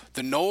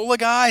 the NOLA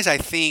guys, I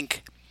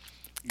think,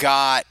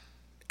 got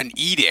an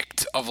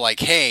edict of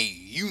hey,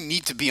 you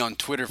need to be on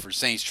Twitter for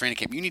Saints training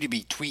camp. You need to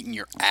be tweeting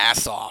your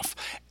ass off.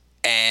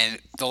 And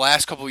the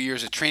last couple of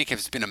years of training camp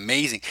has been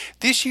amazing.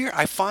 This year,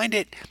 I find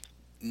it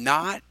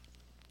not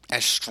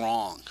as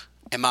strong.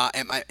 Am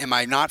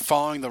I not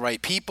following the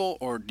right people,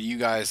 or do you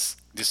guys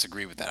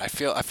disagree with that? I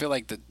feel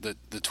like the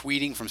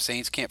tweeting from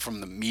Saints camp from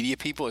the media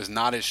people is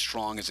not as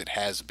strong as it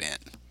has been.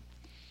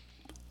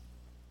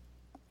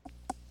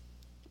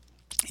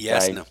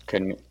 Yes, no.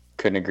 Couldn't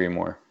agree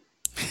more.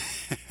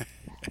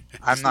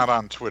 I'm not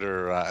on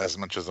Twitter as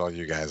much as all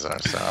you guys are,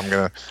 so I'm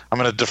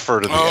gonna defer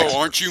to the experts.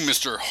 Aren't you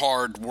Mr.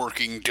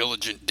 Hard-working,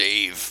 diligent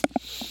Dave?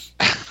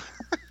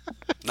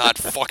 Not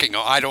fucking.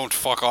 I don't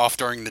fuck off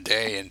during the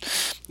day and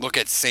look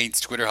at Saints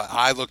Twitter.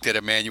 I looked at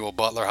Emmanuel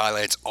Butler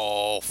highlights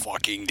all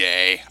fucking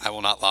day. I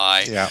will not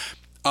lie. Yeah.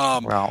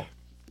 Well,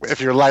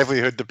 if your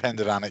livelihood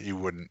depended on it, you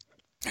wouldn't.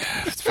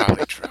 It's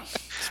probably true.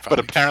 But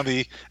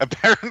apparently,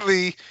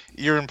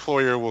 your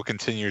employer will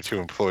continue to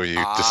employ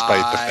you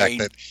despite the fact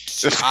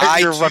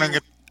that you're running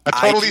a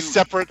totally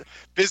separate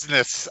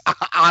business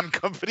on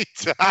company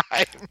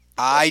time.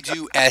 I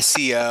do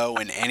SEO,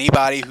 and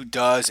anybody who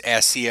does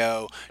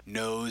SEO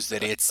knows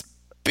that it's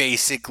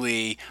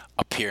basically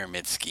a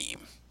pyramid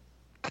scheme.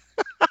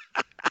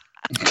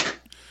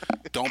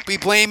 Don't be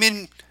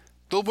blaming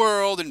the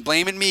world and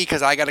blaming me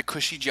because I got a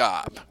cushy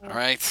job. All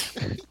right,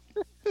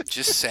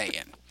 just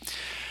saying.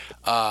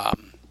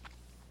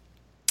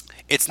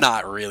 It's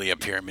not really a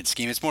pyramid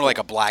scheme. It's more like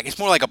a black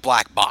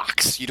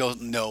box. You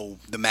don't know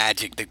the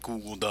magic that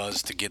Google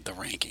does to get the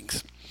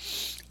rankings.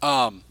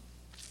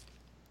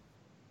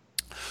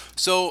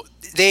 So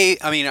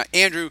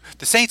Andrew,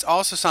 the Saints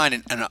also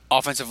signed an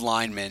offensive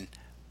lineman.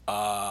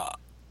 I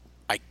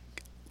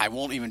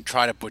won't even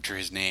try to butcher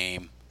his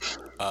name.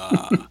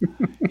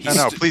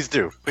 No, please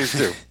do.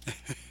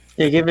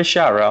 Yeah, give it a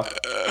shot, Ralph.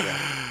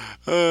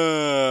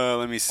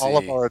 Let me see. All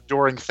of our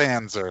adoring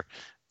fans are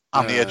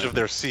on the edge of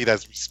their seat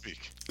as we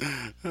speak.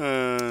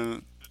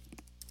 Let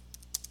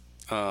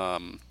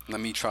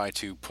me try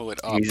to pull it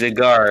up. He's a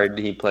guard.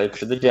 He played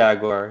for the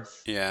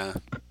Jaguars. Yeah.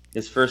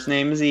 His first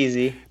name is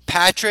easy.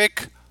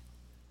 Patrick.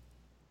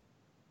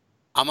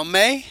 I'm a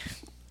May.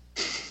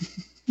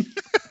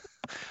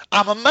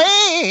 I'm a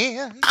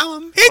man.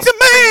 It's a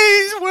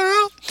maze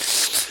world.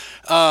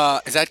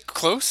 Is that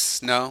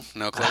close? No,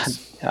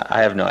 close.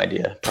 I have no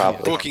idea.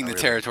 Probably. Booking the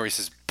territory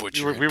says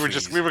butcher. We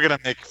were gonna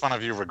make fun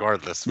of you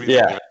regardless. We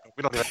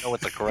don't even know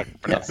what the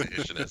correct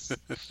pronunciation is.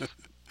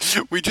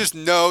 We just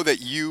know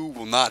that you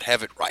will not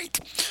have it right,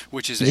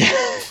 which is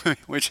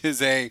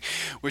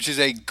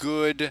a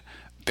good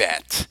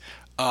bet.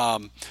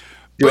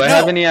 Do I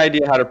have any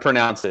idea how to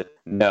pronounce it?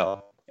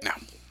 No. No.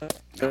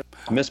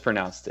 I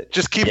mispronounced it.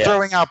 Just keep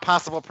throwing out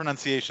possible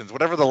pronunciations.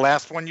 Whatever the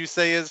last one you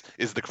say is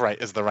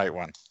the right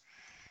one.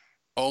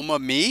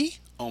 Oma-me,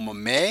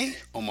 Oma-me,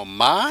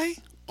 Oma-my,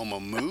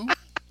 Oma-moo.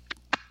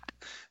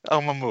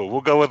 Omamu.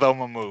 We'll go with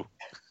Omamu.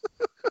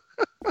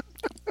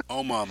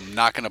 Oma, I'm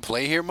not going to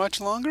play here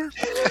much longer.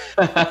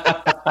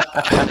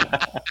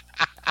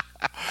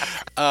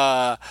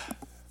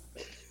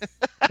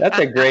 That's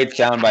a great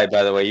soundbite,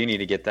 by the way. You need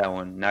to get that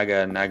one.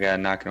 Naga, not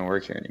going to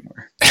work here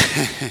anymore.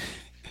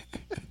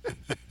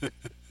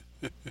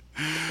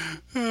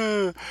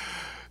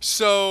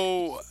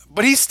 So,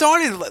 but he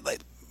started,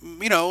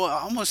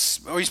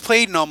 he's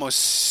played in almost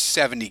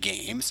 70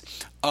 games.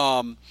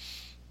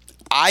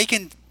 I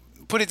can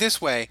put it this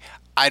way.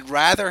 I'd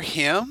rather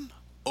him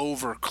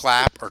over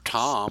Clapp or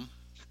Tom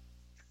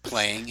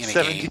playing in a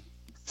game.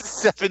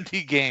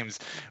 70 games.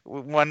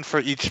 One for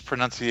each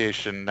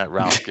pronunciation that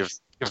Ralph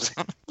gives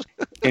him.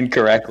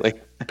 Incorrectly.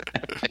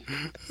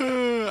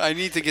 I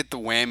need to get the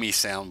whammy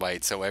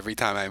soundbite, so every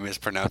time I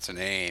mispronounce a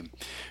name,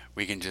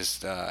 we can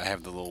just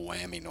have the little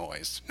whammy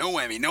noise. No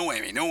whammy, no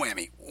whammy, no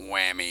whammy,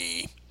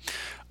 whammy.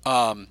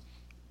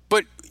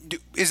 But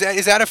is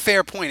that a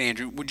fair point,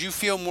 Andrew? Would you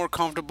feel more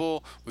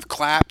comfortable with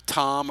Clapp,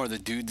 Tom, or the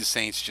dude the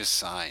Saints just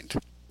signed?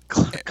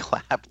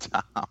 Clapp,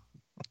 Tom.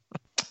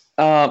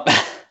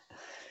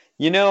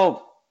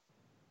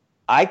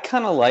 I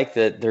kind of like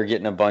that they're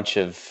getting a bunch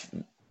of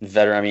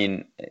veteran. I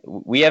mean,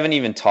 we haven't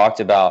even talked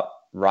about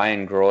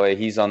Ryan Groy.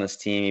 He's on this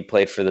team. He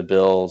played for the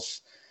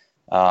Bills.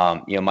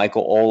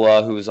 Michael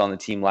Ola, who was on the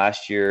team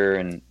last year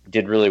and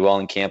did really well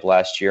in camp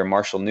last year.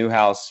 Marshall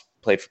Newhouse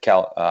played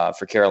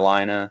for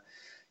Carolina.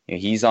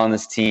 He's on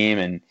this team,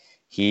 and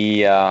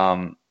he's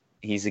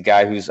a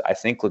guy who's, I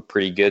think, looked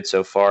pretty good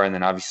so far. And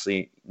then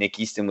obviously Nick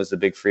Easton was the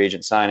big free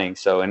agent signing.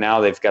 So, and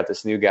now they've got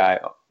this new guy,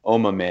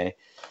 Omame.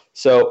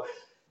 So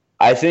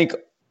I think,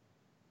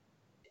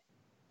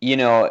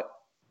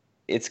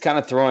 it's kind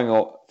of throwing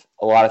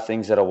a lot of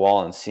things at a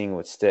wall and seeing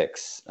what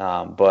sticks.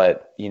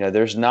 But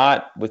there's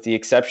not, with the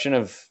exception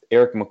of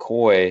Eric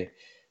McCoy,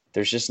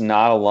 there's just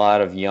not a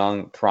lot of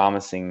young,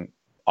 promising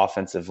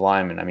offensive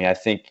linemen. I mean, I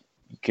think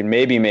you can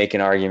maybe make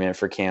an argument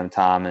for Cam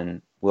Tom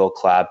and Will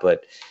Clapp,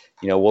 but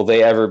will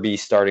they ever be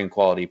starting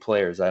quality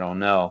players? I don't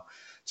know.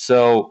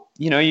 So,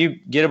 you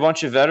get a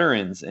bunch of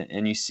veterans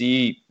and you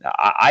see,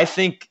 I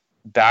think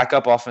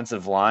backup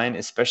offensive line,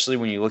 especially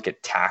when you look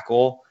at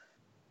tackle,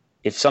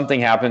 if something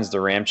happens to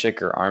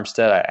Ramchick or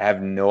Armstead, I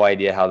have no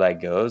idea how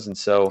that goes. And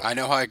so I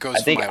know how it goes. I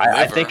think, for my liver.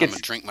 I think I'm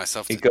gonna drink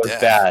myself to it goes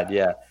death. bad.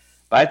 Yeah.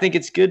 But I think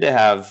it's good to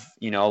have,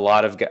 a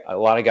lot of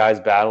guys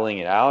battling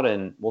it out,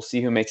 and we'll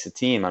see who makes the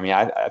team. I mean,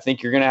 I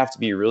think you're going to have to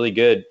be really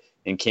good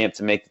in camp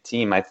to make the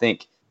team. I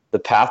think the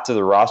path to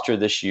the roster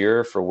this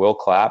year for Will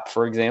Clapp,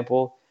 for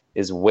example,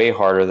 is way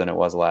harder than it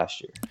was last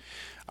year.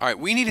 All right,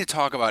 we need to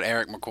talk about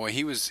Eric McCoy.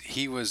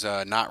 He was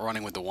not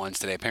running with the ones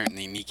today.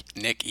 Apparently,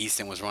 Nick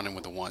Easton was running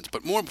with the ones.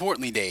 But more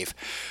importantly, Dave,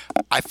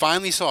 I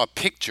finally saw a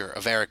picture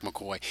of Eric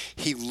McCoy.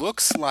 He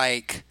looks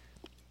like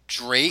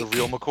Drake. The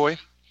real McCoy?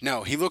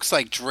 No, he looks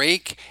like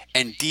Drake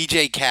and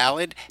DJ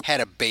Khaled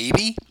had a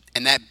baby,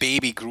 and that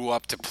baby grew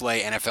up to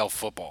play NFL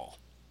football.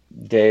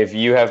 Dave,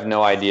 you have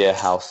no idea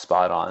how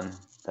spot on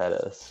that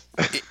is.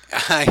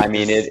 I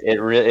mean, it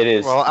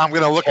is. Well, I'm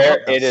going to look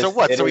at it. So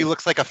what? So he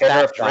looks like a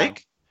fat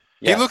Drake?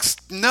 Yes.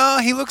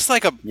 He looks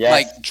like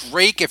like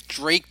Drake if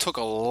Drake took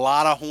a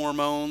lot of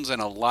hormones and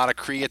a lot of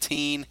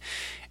creatine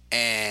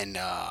and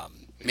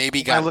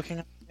maybe got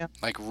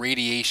like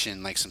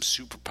radiation, like some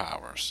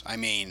superpowers. I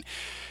mean,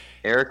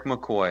 Eric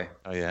McCoy.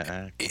 Oh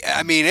yeah.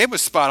 I mean, it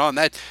was spot on.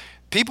 That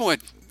people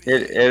would.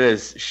 It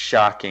is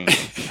shocking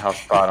how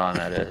spot on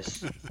that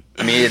is.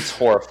 I mean, it's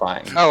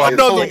horrifying. Oh,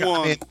 another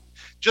one. I mean,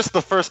 just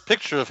the first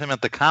picture of him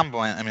at the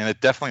combine. I mean,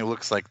 it definitely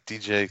looks like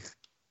DJ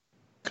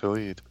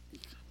Khaled.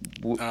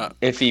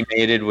 If he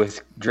mated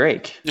with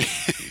Drake.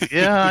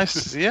 I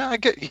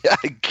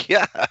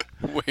get.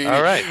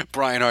 All right.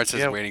 Brian Hart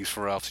says waiting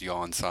for Ralph's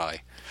yawn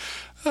sigh.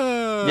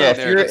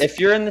 If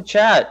you're in the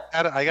chat,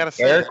 I gotta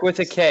say Eric with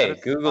a K.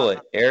 Google it.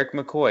 Eric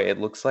McCoy.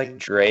 It looks like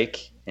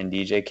Drake and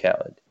DJ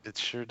Khaled. It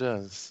sure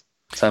does.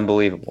 It's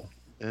unbelievable.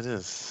 It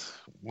is.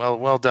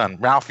 Well done,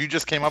 Ralph. You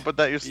just came up with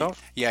that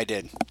yourself? Yeah, I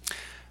did.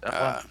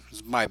 It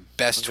was my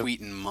best tweet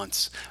in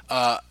months.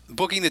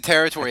 Booking the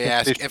Territory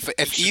asked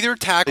if either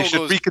tackle goes. They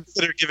should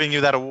reconsider giving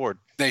you that award.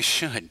 They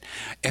should.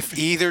 If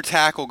either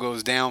tackle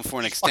goes down for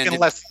an extended.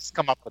 Fucking let's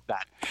come up with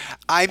that.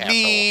 I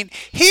mean,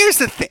 here's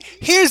the thing.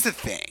 Here's the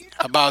thing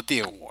about the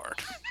award.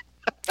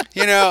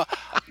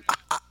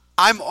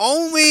 I'm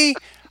only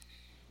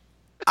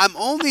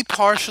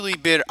partially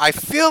bitter. I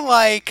feel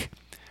like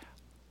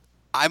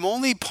I'm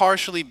only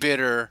partially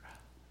bitter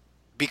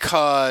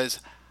because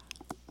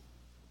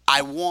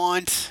I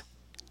want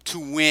to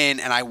win,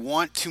 and I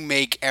want to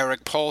make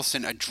Eric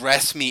Paulson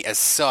address me as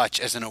such,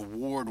 as an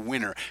award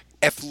winner.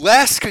 If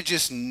Les could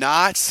just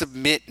not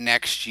submit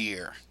next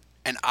year,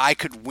 and I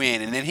could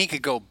win, and then he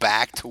could go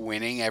back to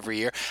winning every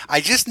year. I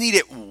just need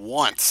it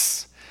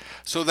once.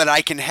 so that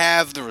I can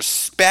have the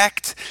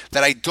respect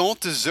that I don't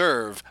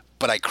deserve,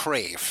 but I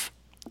crave.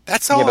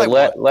 That's all I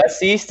want.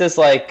 Les East is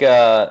like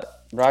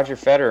Roger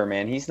Federer,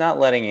 man. He's not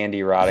letting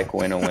Andy Roddick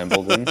win a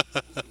Wimbledon.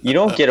 You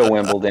don't get a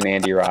Wimbledon,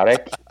 Andy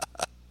Roddick.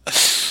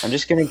 I'm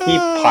just going to keep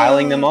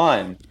piling them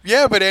on.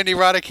 Yeah, but Andy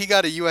Roddick, he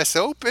got a U.S.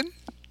 Open.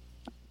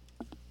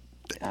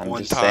 I'm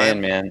just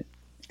saying, man.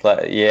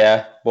 But,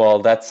 yeah, well,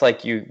 that's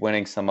like you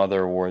winning some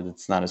other award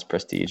that's not as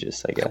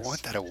prestigious, I guess. I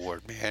want that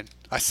award, man.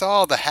 I saw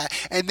all the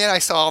and then I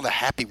saw all the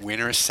happy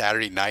winners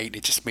Saturday night, and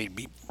it just made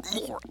me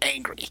more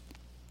angry.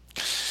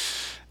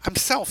 I'm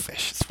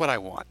selfish. It's what I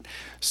want.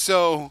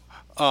 So,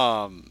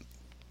 but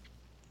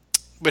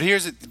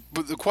here's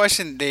the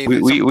question, Dave.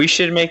 We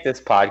should make this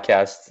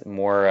podcast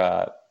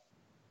more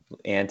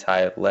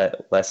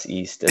anti-Les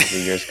East as the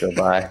years go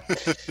by.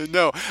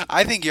 No,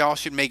 I think y'all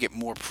should make it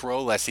more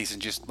pro Les East,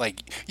 and just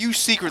like you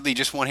secretly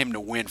just want him to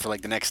win for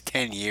like the next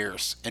 10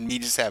 years, and me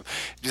just have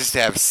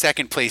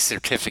second place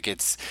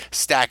certificates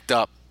stacked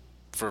up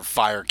for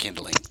fire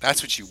kindling.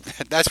 That's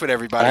what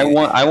everybody. I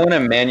want to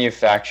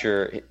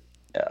manufacture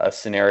a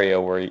scenario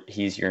where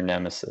he's your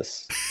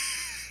nemesis.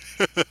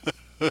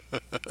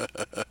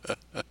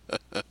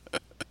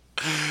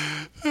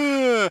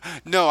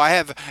 No, I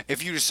have.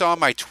 If you saw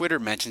my Twitter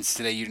mentions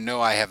today, you know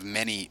I have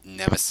many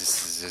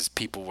nemesis as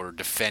people were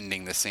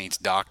defending the Saints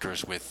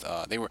doctors with.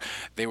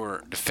 They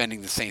were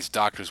defending the Saints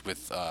doctors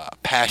with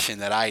passion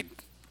that I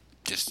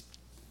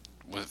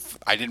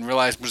didn't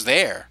realize was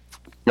there.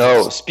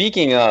 No,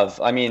 speaking of,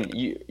 I mean,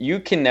 you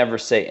can never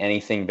say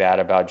anything bad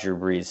about Drew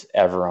Brees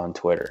ever on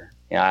Twitter.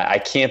 Yeah, I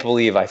can't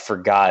believe I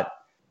forgot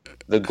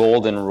the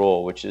golden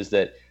rule, which is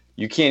that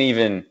you can't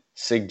even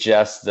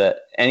suggest that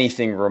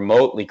anything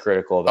remotely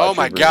critical about Oh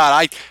my Drew Brees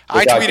God,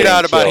 I tweeted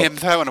out about killed. him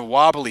throwing a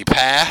wobbly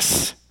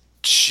pass.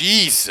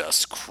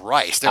 Jesus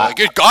Christ. They're like,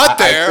 it got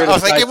there. I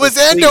was like, it was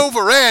end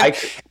over end.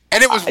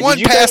 And it was one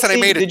pass and I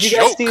made a joke. Did you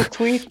guys see his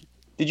tweet?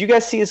 Did you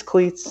guys see his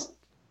cleats?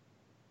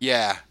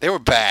 Yeah, they were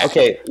bad.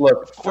 Okay,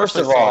 look, first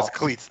of all,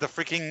 cleats. The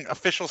freaking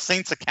official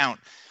Saints account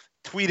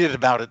tweeted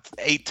about it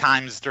 8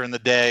 times during the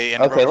day.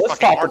 And okay, let's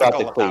talk about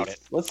the cleats.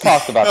 Let's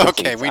talk about the cleats.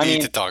 Okay, we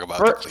need to talk about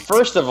the cleats.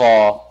 First of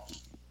all,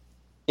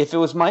 if it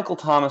was Michael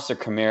Thomas or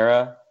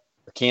Kamara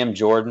or Cam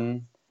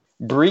Jordan,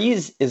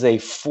 Breeze is a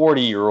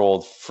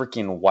 40-year-old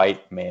freaking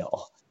white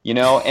male. You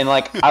know, and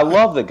like, I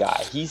love the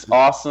guy. He's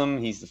awesome.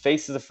 He's the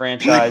face of the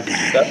franchise. He's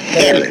the best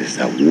player. Hell is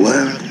the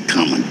world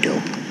coming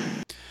to?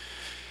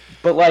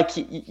 But like,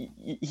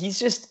 he's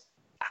just,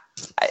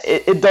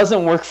 it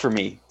doesn't work for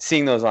me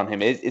seeing those on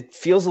him. It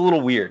feels a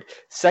little weird.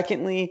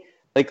 Secondly,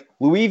 like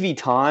Louis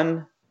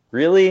Vuitton,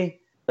 really?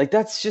 Like,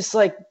 that's just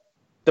like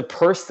the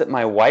purse that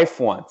my wife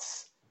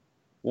wants.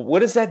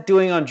 What is that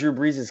doing on Drew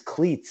Brees'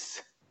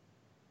 cleats?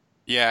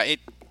 Yeah,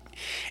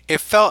 it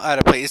felt out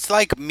of place. It's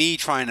like me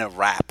trying to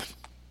rap.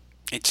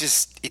 It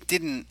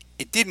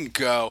didn't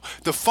go.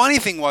 The funny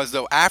thing was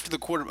though, after the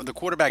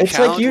quarterback it's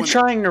challenge, like you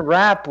trying to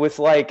rap with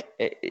like,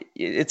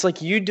 it's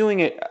like you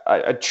doing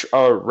a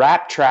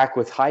rap track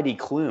with Heidi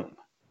Klum.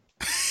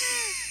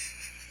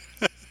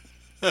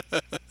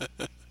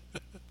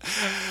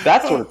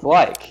 That's what it's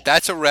like.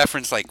 That's a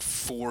reference like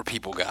 4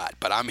 people got,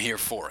 but I'm here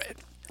for it.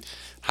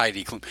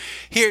 Heidi Klum.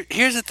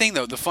 Here's the thing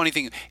though. The funny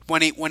thing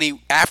when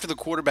he after the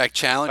quarterback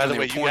challenge. By the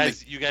way,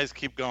 you guys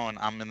keep going.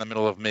 I'm in the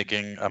middle of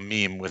making a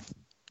meme with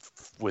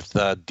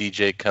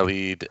DJ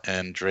Khaled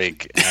and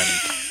Drake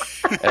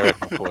and Eric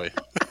McCoy.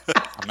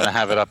 I'm gonna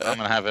have it up. I'm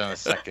gonna have it in a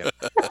second.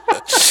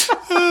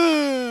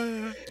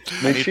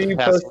 Make sure you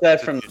post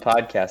that from the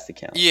podcast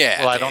account.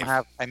 Yeah.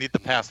 Well, I need the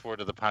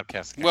password of the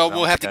podcast account. Well,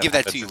 we'll have to give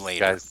that to you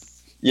later. Guys.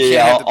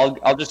 Yeah.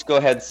 I'll just go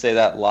ahead and say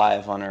that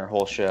live on our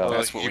whole show. Well,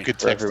 that's what you could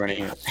text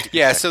me.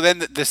 Yeah. So then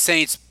the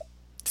Saints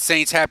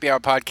Happy Hour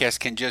podcast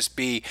can just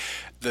be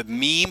the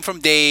meme from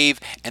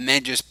Dave, and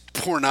then just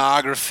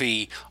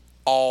pornography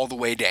all the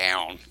way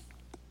down,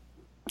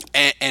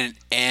 and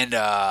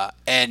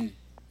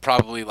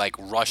probably like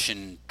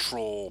Russian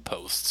troll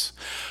posts.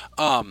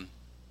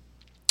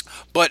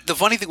 But the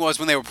funny thing was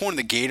when they were pouring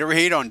the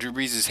Gatorade on Drew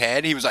Brees'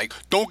 head, he was like,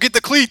 "Don't get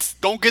the cleats!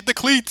 Don't get the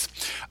cleats!"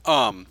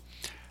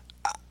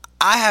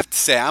 I have to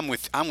say, I'm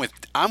with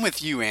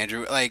you,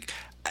 Andrew. Like,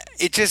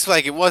 it just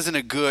like it wasn't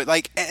a good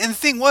like. And the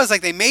thing was,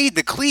 like, they made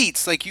the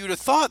cleats. Like, you'd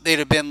have thought they'd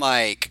have been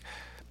like,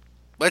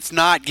 let's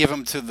not give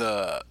him to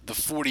the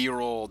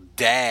 40-year-old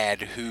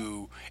dad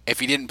who, if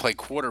he didn't play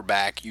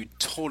quarterback, you'd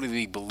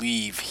totally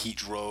believe he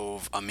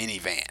drove a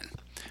minivan.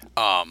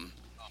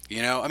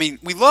 You know, I mean,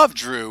 we love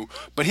Drew,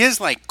 but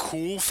his like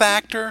cool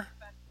factor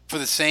for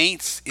the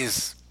Saints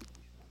is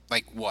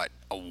like what,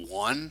 a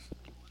 1?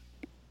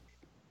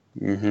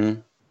 Mm-hmm.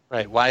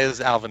 Right. Why is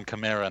Alvin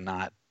Kamara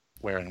not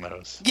wearing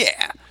those?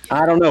 Yeah.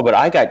 I don't know, but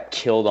I got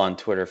killed on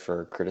Twitter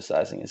for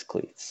criticizing his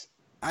cleats.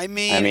 I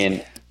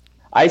mean,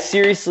 I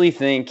seriously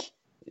think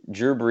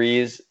Drew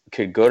Brees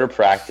could go to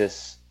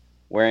practice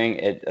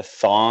wearing a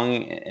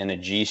thong and a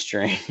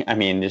G-string. I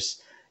mean,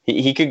 just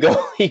he could go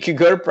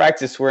to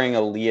practice wearing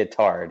a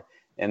leotard,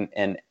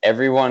 and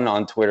everyone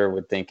on Twitter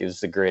would think it was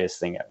the greatest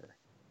thing ever.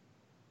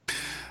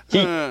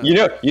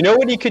 You know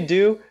what he could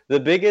do? The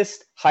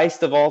biggest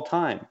heist of all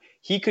time.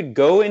 He could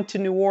go into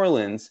New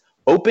Orleans,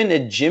 open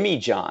a Jimmy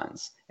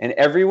John's, and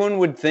everyone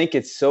would think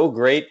it's so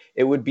great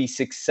it would be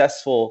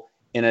successful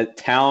in a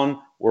town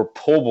where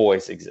po'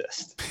 boys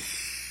exist.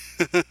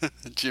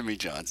 Jimmy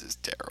John's is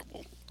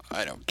terrible.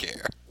 I don't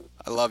care.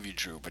 I love you,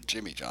 Drew, but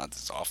Jimmy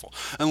John's is awful.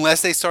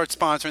 Unless they start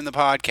sponsoring the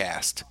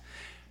podcast,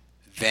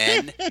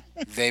 then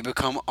they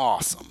become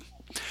awesome.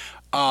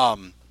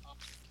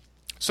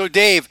 So,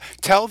 Dave,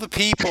 tell the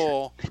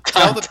people.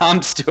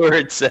 Tom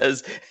Stewart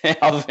says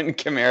Alvin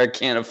Kamara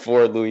can't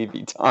afford Louis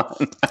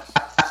Vuitton.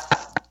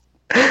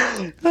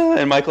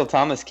 And Michael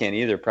Thomas can't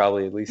either,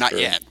 probably at least Not for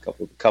yet.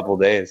 a couple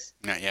days.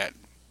 Not yet.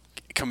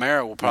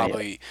 Kamara will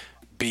probably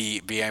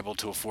be able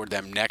to afford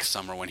them next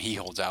summer when he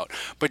holds out.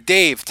 But,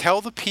 Dave, tell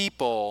the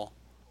people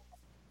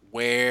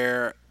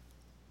where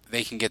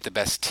they can get the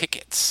best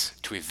tickets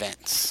to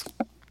events.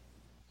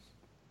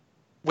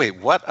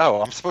 Wait, what?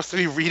 Oh, I'm supposed to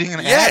be reading an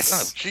Yes.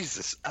 ad? Oh,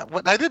 Jesus.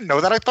 What? I didn't know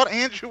that. I thought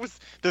Andrew was...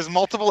 There's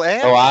multiple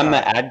ads. Oh, I'm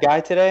the ad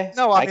guy today?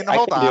 No, I mean,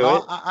 hold can do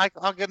on. it.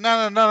 I'll get...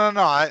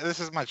 No.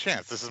 This is my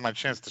chance. This is my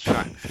chance to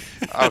shine.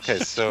 Okay,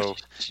 so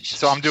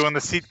I'm doing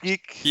the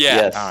SeatGeek? Yeah.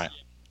 Yes. All right.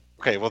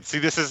 Okay, well, see,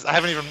 this is... I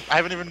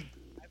haven't even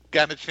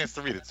gotten a chance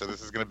to read it, so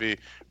this is going to be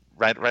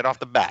right off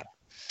the bat.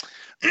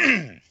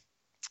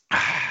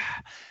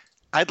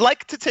 I'd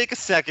like to take a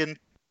second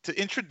to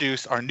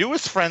introduce our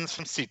newest friends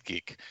from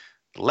SeatGeek.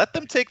 Let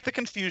them take the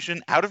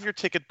confusion out of your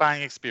ticket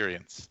buying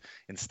experience.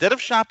 Instead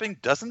of shopping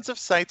dozens of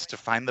sites to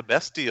find the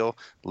best deal,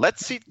 let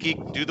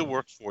SeatGeek do the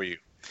work for you.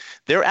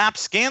 Their app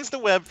scans the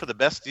web for the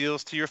best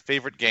deals to your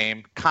favorite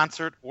game,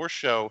 concert, or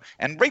show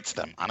and rates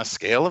them on a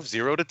scale of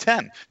 0 to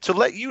 10 to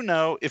let you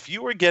know if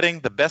you are getting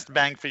the best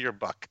bang for your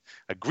buck.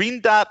 A green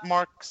dot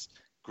marks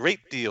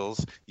great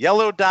deals,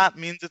 yellow dot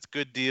means it's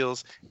good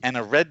deals, and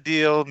a red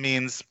deal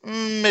means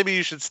maybe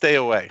you should stay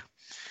away.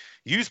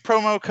 Use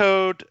promo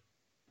code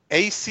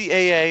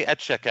ACAA at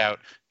checkout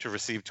to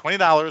receive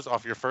 $20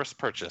 off your first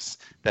purchase.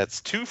 That's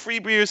 2 free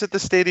beers at the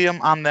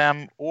stadium on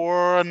them,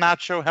 or a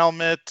nacho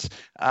helmet,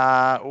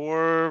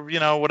 or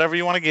whatever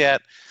you want to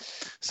get.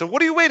 So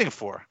what are you waiting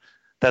for?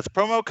 That's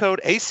promo code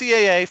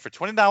ACAA for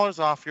 $20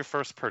 off your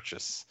first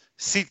purchase.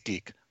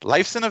 SeatGeek,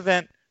 life's an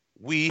event.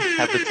 We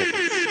have the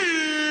tickets.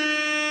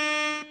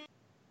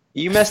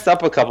 You messed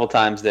up a couple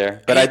times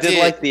there, but I did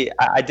like the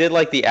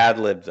ad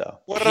lib though.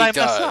 What did I mess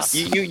up?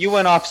 You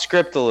went off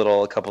script a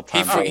little a couple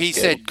times. He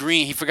said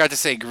green. He forgot to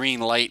say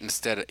green light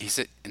instead. He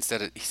said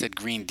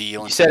green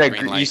deal. You said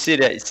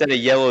a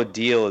yellow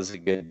deal is a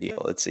good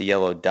deal. It's a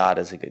yellow dot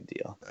is a good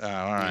deal. All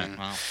right.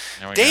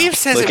 Well, Dave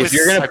says Look, it was. if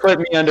you're gonna put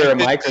me under a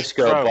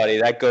microscope, buddy,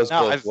 that goes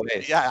both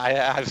ways.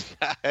 Yeah,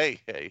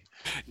 hey.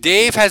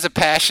 Dave has a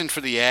passion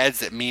for the ads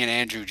that me and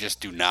Andrew just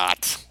do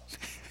not.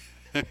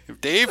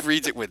 Dave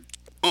reads it with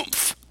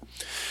oomph.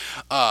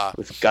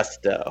 With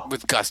gusto.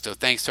 With gusto,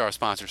 thanks to our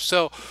sponsors.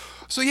 So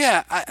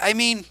yeah, I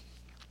mean,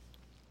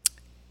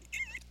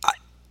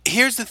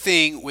 here's the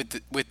thing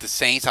with the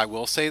Saints. I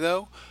will say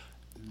though,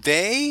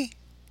 they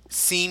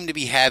seem to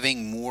be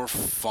having more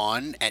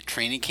fun at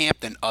training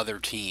camp than other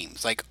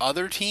teams. Like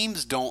other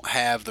teams don't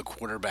have the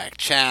quarterback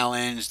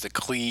challenge, the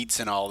cleats,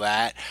 and all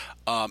that.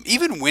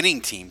 Even winning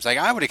teams, like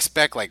I would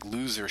expect like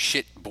loser,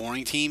 shit,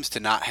 boring teams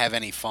to not have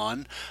any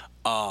fun.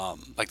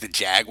 Like the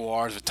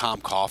Jaguars with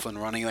Tom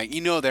Coughlin running, like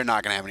they're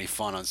not gonna have any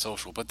fun on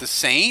social. But the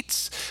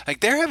Saints, like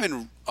they're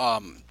having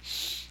a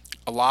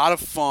lot of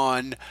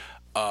fun,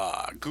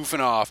 goofing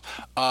off.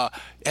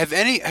 Have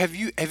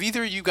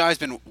either of you guys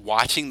been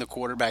watching the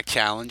quarterback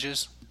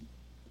challenges?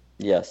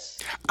 Yes.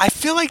 I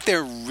feel like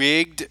they're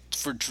rigged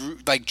for Drew.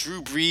 Like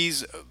Drew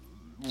Brees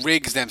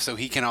rigs them so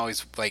he can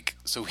always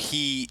so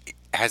he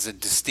has a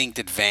distinct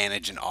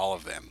advantage in all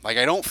of them. Like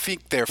I don't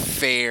think they're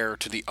fair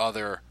to the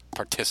other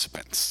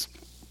participants.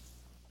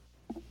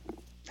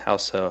 How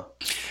so?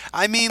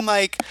 I mean,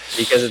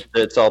 because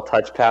it's all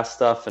touch pass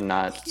stuff and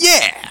not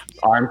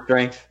arm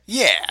strength.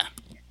 Yeah,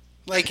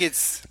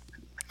 it's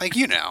like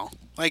Drew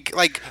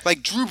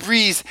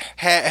Brees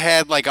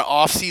had like an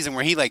off season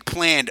where he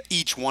planned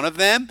each one of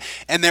them,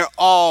 and they're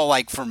all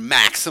for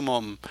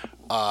maximum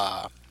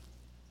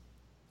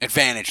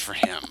advantage for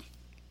him.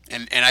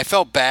 And I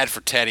felt bad for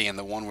Teddy in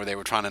the one where they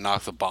were trying to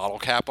knock the bottle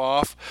cap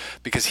off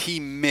because he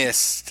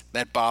missed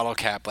that bottle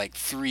cap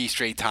 3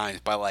 straight times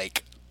by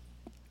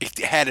it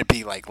had to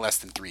be less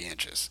than 3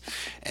 inches.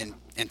 And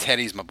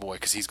Teddy's my boy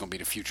because he's going to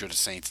be the future of the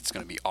Saints. It's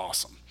going to be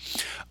awesome.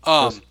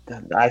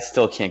 I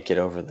still can't get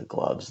over the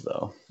gloves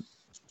though.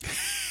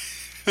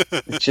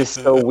 It's just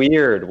so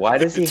weird. Why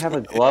does he have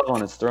a glove on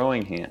his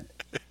throwing hand?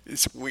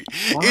 It's weird.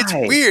 Why? It's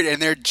weird,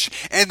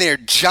 and they're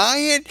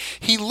giant.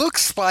 He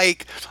looks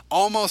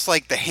almost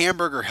like the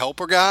hamburger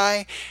helper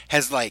guy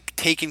has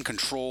taken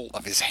control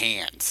of his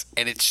hands,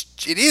 and it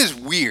is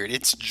weird.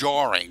 It's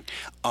jarring.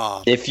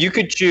 If you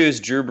could choose,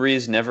 Drew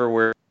Brees never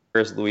wears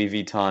Louis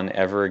Vuitton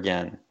ever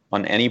again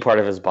on any part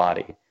of his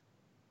body,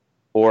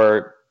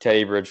 or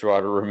Teddy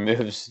Bridgewater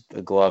removes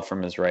the glove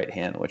from his right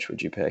hand. Which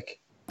would you pick?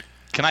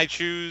 Can I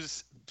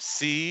choose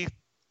C?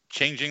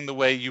 changing the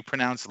way you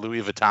pronounce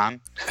Louis Vuitton?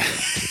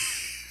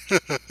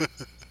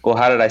 Well,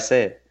 how did I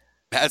say it?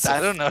 I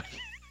don't know.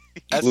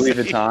 Louis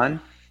Vuitton?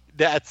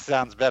 That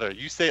sounds better.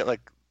 You say it like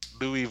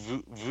Louis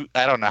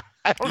I don't know.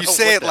 I don't You know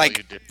say what it the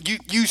hell you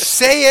do. you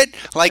say it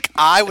like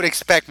I would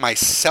expect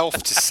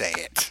myself to say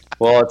it.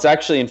 Well, it's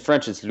actually in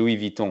French. It's Louis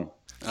Vuitton.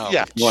 Oh,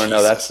 Yeah. You want to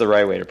know? That's the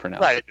right way to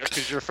pronounce it. Right,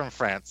 because you're from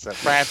France.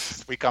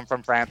 France, we come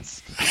from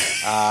France.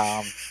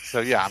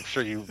 So yeah, I'm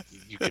sure you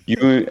could.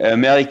 You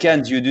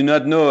Americans, you do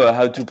not know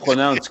how to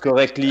pronounce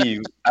correctly,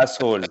 you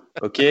asshole.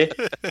 Okay?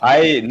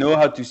 I know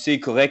how to say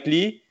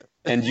correctly,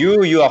 and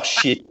you are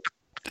shit.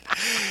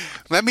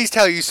 Let me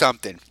tell you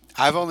something.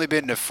 I've only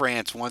been to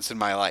France once in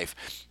my life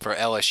for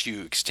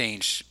LSU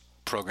exchange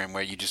program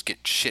where you just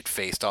get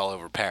shit-faced all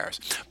over Paris.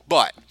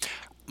 But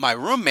my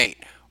roommate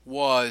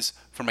was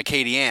from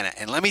Acadiana,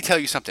 and let me tell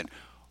you something.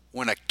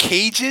 When a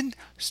Cajun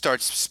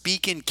starts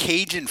speaking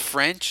Cajun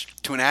French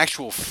to an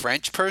actual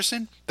French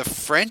person, the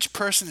French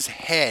person's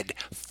head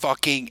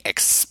fucking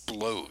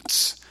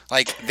explodes.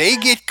 Like, they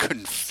get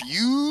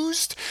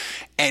confused,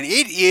 and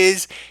it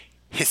is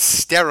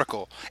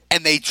hysterical.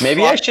 And they try.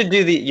 Maybe I should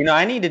do the.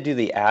 I need to do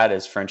the ad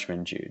as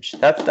Frenchman Juge.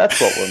 That's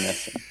what we're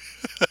missing.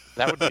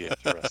 That would be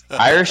interesting.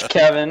 Irish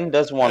Kevin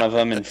does one of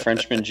them, and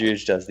Frenchman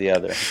Juge does the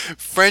other.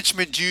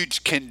 Frenchman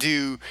Juge can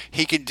do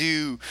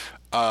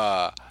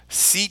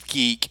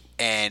SeatGeek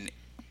and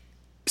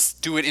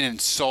do it in an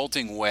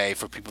insulting way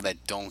for people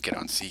that don't get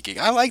on SeatGeek.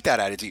 I like that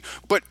attitude.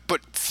 But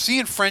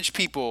seeing French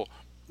people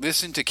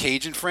listen to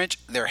Cajun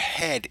French, their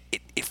head,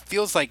 it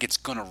feels like it's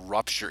going to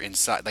rupture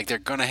inside. Like they're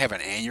going to have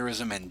an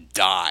aneurysm and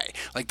die.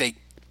 Like they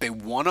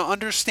want to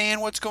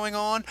understand what's going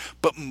on,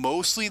 but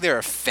mostly they're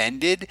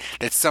offended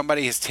that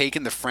somebody has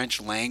taken the French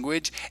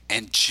language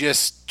and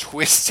just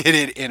twisted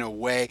it in a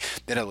way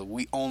that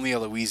only a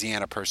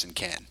Louisiana person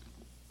can.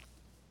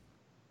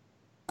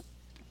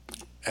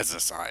 As an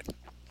aside.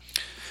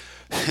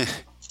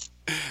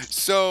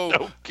 So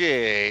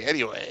Okay.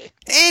 Anyway.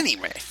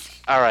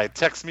 All right.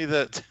 Text me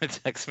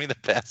the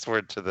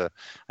password to the.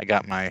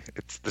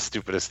 It's the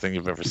stupidest thing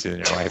you've ever seen in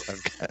your life.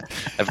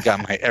 I've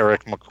got my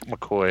Eric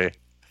McCoy.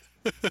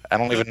 I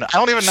don't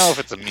even know if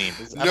it's a meme.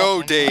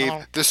 No,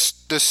 Dave. The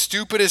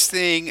stupidest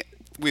thing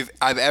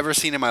I've ever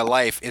seen in my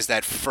life is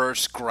that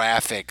first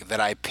graphic that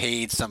I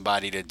paid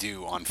somebody to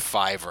do on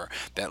Fiverr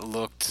that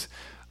looked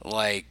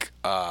like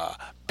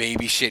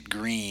baby shit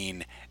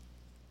green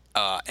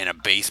and a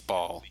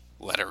baseball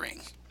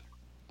lettering.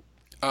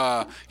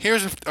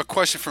 Here's a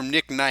question from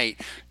Nick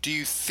Knight. Do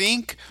you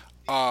think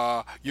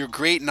your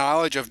great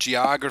knowledge of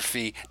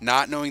geography,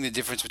 not knowing the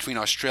difference between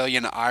Australia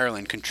and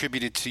Ireland,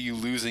 contributed to you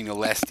losing a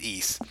West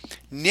East?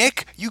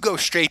 Nick, you go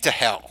straight to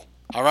hell.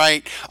 All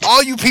right?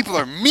 All you people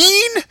are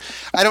mean.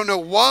 I don't know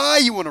why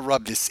you want to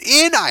rub this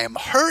in. I am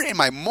hurt in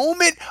my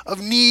moment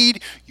of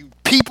need. You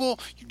people,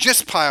 you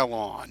just pile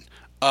on.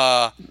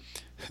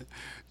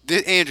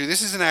 Andrew,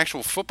 this is an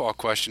actual football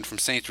question from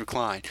Saints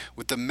Recline.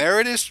 With the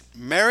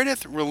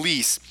Meredith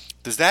release,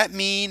 does that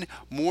mean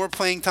more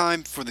playing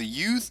time for the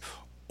youth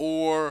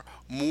or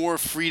more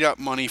freed up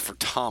money for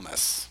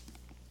Thomas?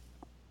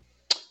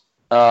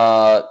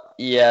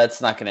 Yeah,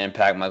 it's not going to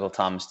impact Michael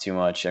Thomas too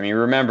much. I mean,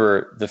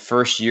 remember, the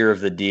first year of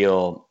the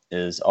deal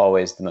is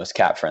always the most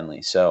cap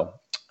friendly. So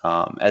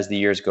as the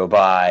years go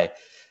by,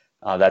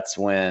 that's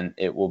when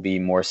it will be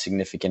more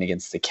significant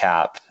against the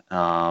cap.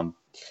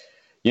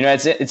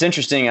 It's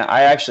interesting.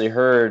 I actually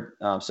heard,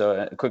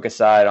 so a quick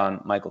aside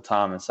on Michael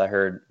Thomas, I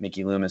heard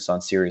Mickey Loomis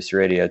on Sirius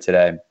Radio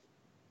today,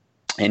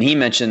 and he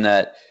mentioned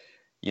that,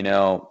 he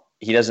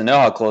doesn't know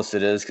how close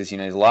it is because,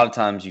 a lot of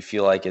times you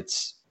feel like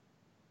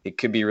it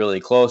could be really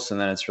close and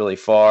then it's really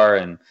far,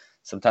 and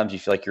sometimes you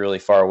feel like you're really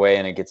far away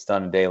and it gets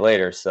done a day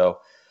later. So,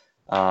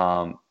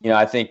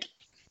 I think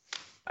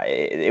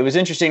it was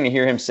interesting to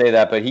hear him say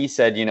that, but he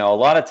said, a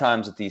lot of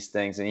times with these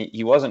things, and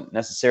he wasn't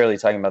necessarily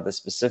talking about this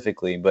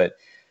specifically, but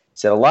he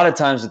said a lot of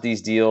times with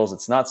these deals,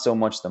 it's not so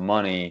much the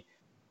money,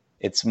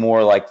 it's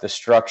more like the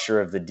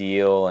structure of the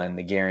deal and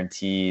the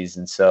guarantees.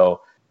 And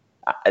so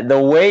the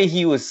way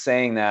he was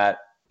saying that,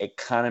 it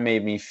kind of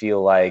made me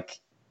feel like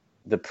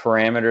the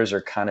parameters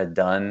are kind of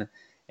done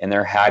and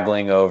they're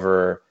haggling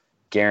over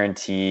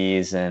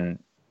guarantees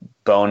and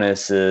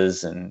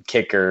bonuses and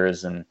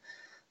kickers and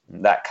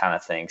that kind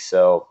of thing.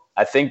 So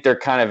I think they're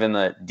kind of in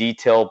the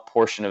detailed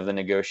portion of the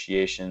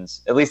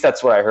negotiations. At least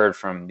that's what I heard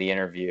from the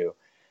interview.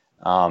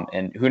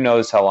 And who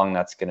knows how long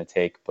that's going to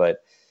take,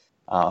 but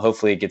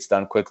hopefully it gets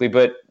done quickly.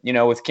 But,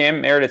 with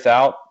Cam Meredith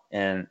out,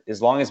 and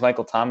as long as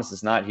Michael Thomas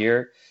is not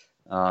here,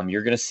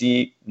 you're going to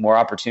see more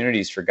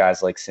opportunities for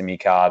guys like Simi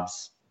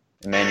Cobbs,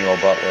 Emmanuel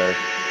Butler.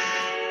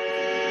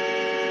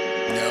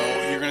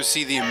 No, you're going to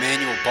see the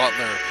Emmanuel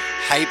Butler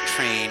hype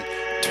train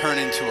turn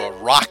into a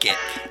rocket,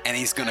 and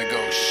he's going to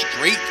go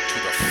straight to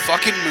the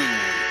fucking moon.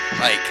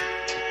 Like,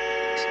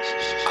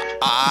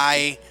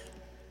 I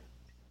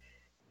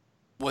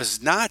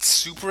was not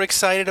super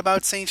excited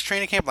about Saints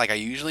training camp like I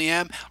usually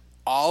am.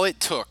 All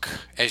it took,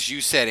 as you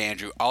said,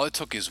 Andrew, all it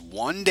took is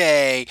one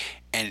day,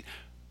 and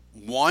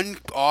one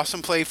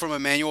awesome play from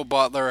Emmanuel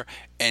Butler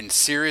and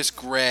Cyril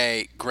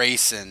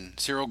Grayson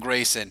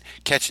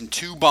catching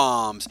 2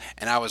 bombs,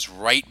 and I was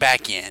right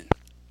back in.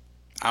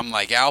 I'm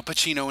like Al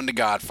Pacino in The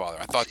Godfather.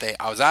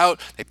 I was out.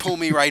 They pulled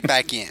me right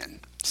back in.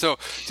 So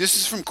this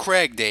is from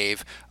Craig,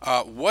 Dave.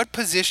 What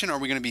position are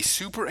we going to be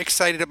super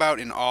excited about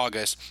in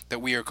August that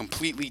we are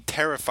completely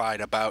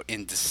terrified about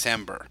in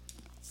December?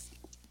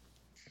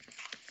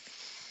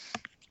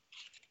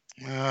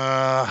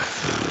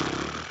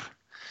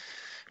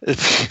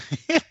 It's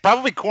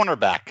probably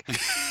cornerback.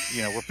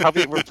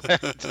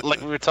 We're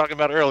like we were talking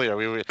about earlier.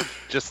 We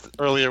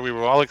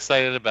were all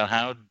excited about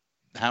how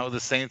the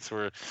Saints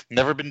were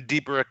never been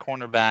deeper at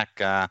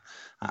cornerback.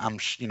 I'm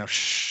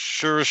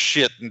sure as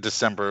shit in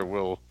December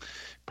we'll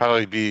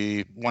probably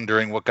be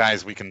wondering what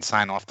guys we can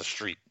sign off the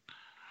street.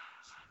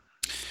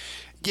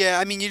 Yeah,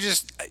 I mean,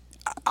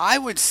 I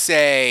would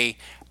say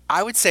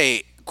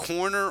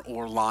corner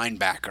or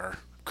linebacker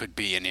could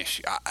be an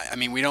issue. I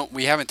mean,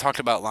 we haven't talked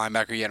about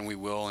linebacker yet, and we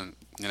will in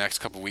the next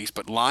couple of weeks.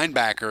 But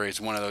linebacker is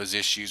one of those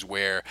issues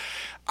where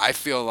I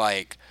feel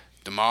like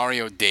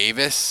Demario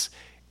Davis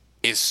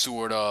is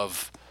sort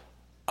of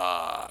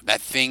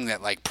that thing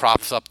that like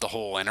props up the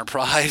whole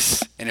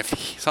enterprise. And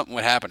if something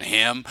would happen to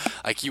him,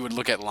 like you would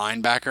look at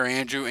linebacker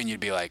Andrew, and you'd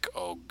be like,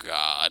 "Oh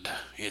God,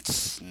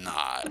 it's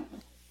not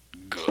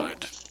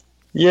good."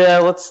 Yeah,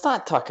 let's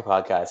not talk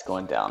about guys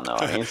going down though.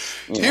 I mean,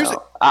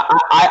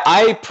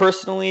 I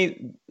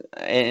personally,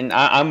 and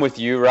I'm with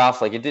you, Ralph.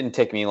 Like, it didn't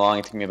take me long.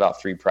 It took me about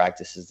 3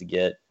 practices to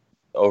get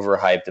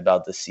overhyped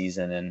about the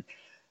season. And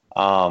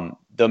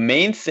the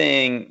main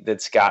thing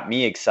that's got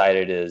me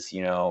excited is,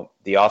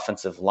 the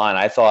offensive line.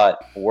 I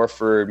thought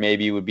Warford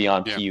maybe would be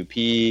on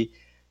PUP,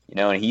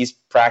 and he's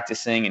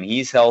practicing and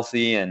he's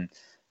healthy, and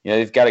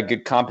they've got a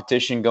good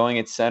competition going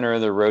at center.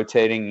 They're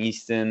rotating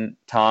Easton,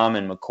 Tom,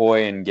 and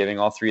McCoy and giving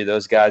all 3 of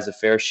those guys a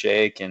fair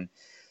shake. And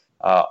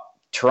Teron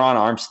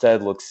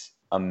Armstead looks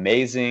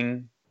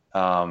amazing.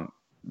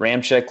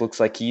 Ramczyk looks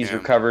like he's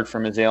recovered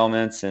from his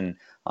ailments, and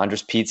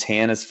Andres Pete's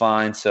hand is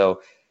fine.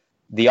 So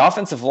the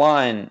offensive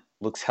line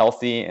looks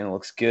healthy and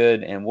looks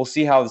good, and we'll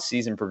see how the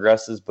season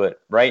progresses.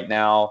 But right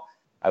now,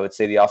 I would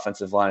say the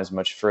offensive line is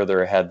much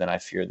further ahead than I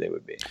feared they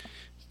would be.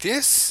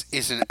 This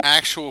is an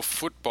actual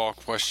football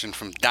question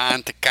from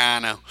Don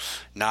Tacano,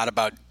 not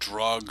about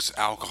drugs,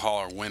 alcohol,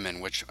 or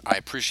women, which I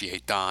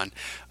appreciate, Don.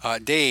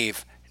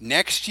 Dave,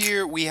 next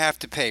year we have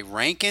to pay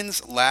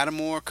Rankins,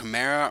 Lattimore,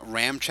 Kamara,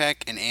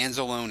 Ramczyk, and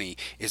Anzalone.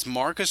 Is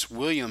Marcus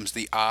Williams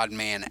the odd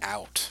man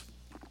out?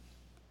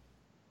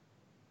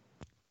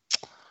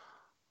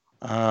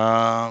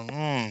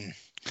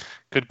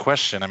 Good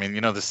question. I mean,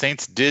 the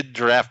Saints did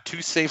draft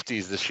 2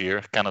 safeties this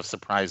year, kind of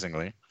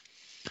surprisingly.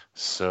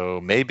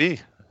 So maybe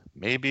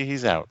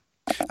he's out.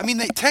 I mean,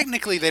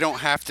 technically they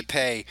don't have to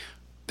pay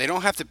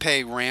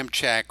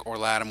Ramczyk or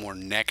Lattimore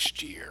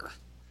next year.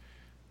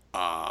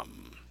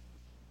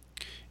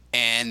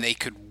 And they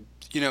could,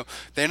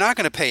 they're not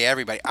going to pay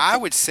everybody. I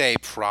would say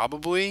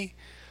probably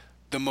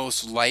the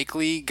most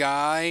likely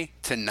guy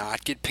to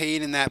not get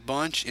paid in that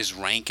bunch is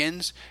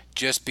Rankins,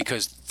 just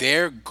because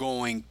they're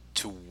going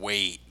to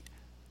wait.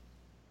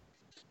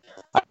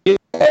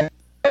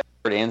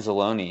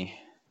 Anzalone.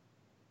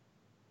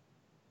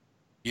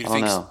 You I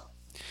think? don't know.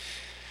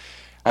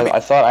 I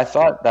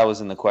thought that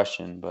was in the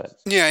question, but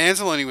yeah,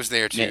 Anzalone was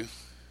there too. Yeah.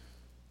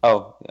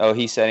 Oh,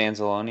 he said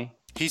Anzalone.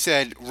 He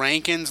said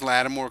Rankins,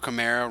 Lattimore,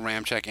 Kamara,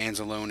 Ramczyk,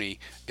 Anzalone.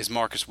 Is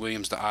Marcus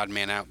Williams the odd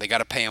man out? They got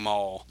to pay them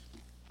all.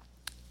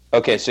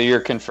 Okay, so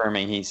you're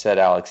confirming he said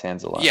Alex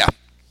Anzalone. Yeah.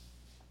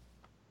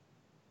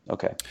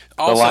 Okay.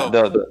 Also,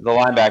 the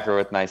linebacker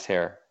with nice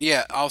hair.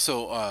 Yeah.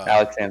 Also,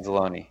 Alex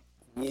Anzalone.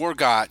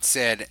 Wargott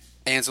said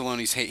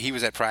Anzalone's. He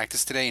was at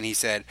practice today, and he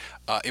said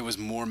it was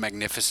more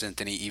magnificent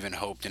than he even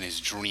hoped in his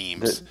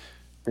dreams.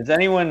 Does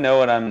anyone know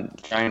what I'm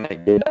trying to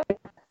get at?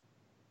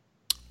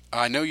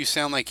 I know you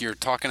sound like you're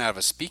talking out of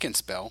a speaking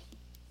spell.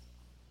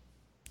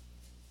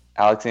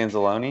 Alex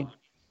Anzalone?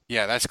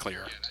 Yeah, that's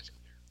clear.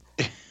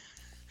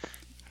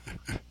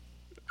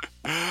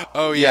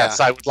 Oh yeah. Yes,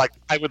 I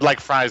would like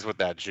fries with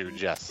that, Jude.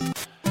 Yes.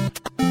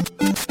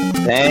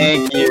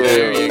 Thank you.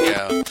 There you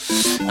go.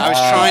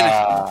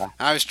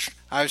 I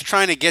was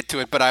trying to get to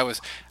it, but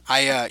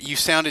you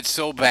sounded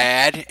so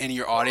bad in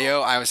your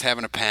audio. I was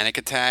having a panic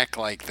attack,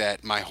 like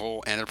that. My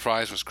whole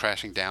enterprise was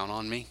crashing down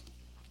on me.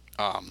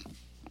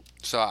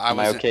 So Am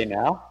I okay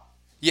now?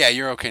 Yeah,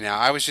 you're okay now.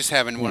 I was just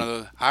having one of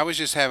those.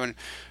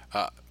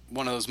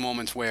 One of those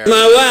moments where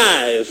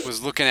my wife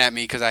was looking at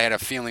me because I had a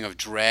feeling of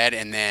dread,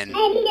 and then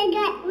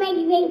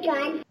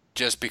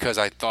just because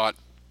I thought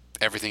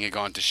everything had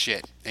gone to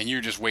shit, and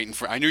you're just waiting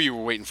for. I knew you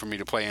were waiting for me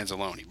to play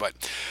Anzalone, but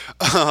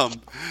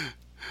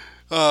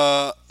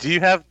do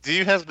you have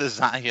the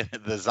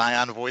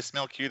Zion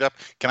voicemail queued up?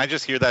 Can I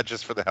just hear that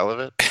just for the hell of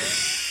it?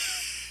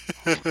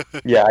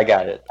 Yeah, I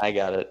got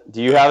it.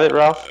 Do you have it,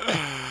 Ralph?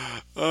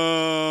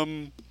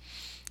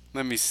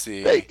 Let me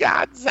see. They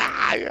got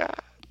Zion.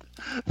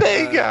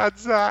 They got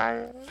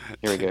Zion.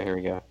 Here we go.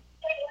 Zion,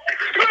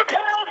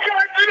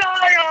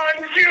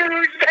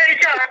 dude. They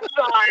got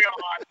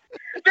Zion.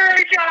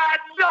 They got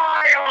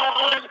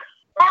Zion!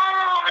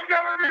 Oh, I've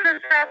never been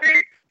this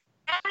happy.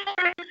 Oh,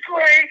 this is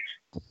great.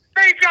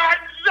 They got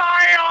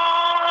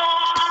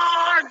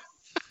Zion!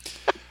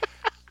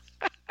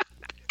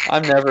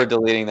 I'm never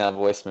deleting that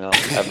voicemail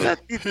ever.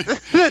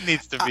 That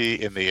needs to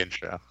be in the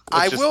intro.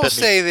 I will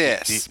say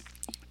this.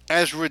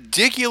 As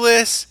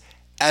ridiculous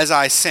as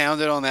I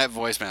sounded on that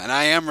voicemail, and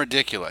I am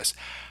ridiculous,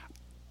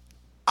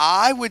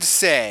 I would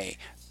say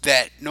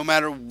that no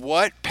matter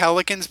what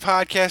Pelicans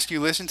podcast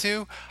you listen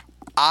to,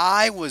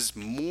 I was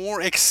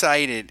more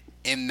excited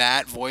in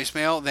that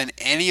voicemail than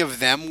any of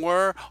them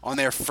were on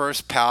their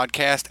first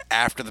podcast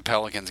after the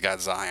Pelicans got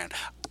Zion.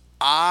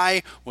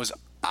 I was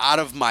out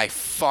of my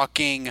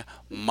fucking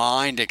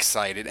mind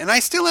excited, and I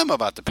still am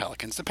about the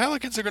Pelicans. The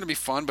Pelicans are going to be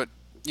fun, but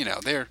you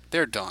know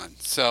they're done.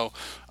 So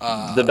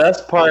the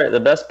best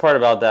part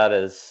about that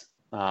is,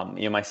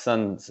 my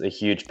son's a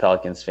huge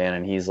Pelicans fan,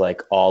 and he's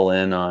like all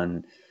in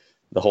on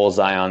the whole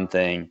Zion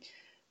thing.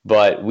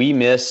 But we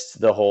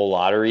missed the whole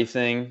lottery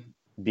thing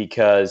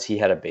because he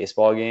had a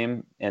baseball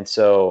game, and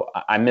so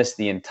I missed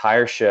the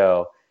entire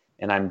show.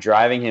 And I'm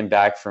driving him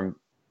back from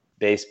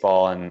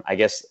baseball, and I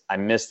guess I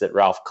missed that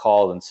Ralph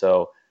called, and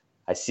so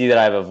I see that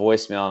I have a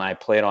voicemail, and I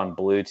play it on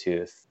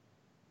Bluetooth,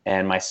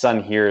 and my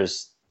son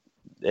hears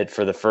it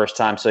for the first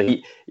time. So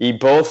he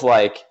both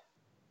like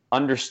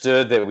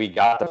understood that we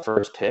got the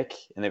first pick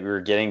and that we were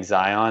getting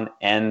Zion,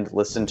 and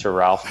listened to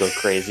Ralph go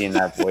crazy in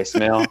that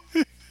voicemail.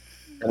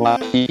 And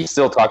like, he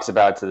still talks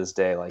about it to this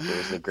day, like it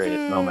was the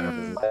greatest moment of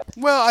his life.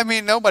 well, I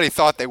mean, nobody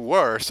thought they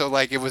were, so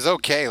like it was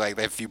okay, like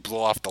if you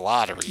blow off the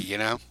lottery, you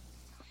know.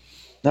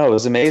 No, it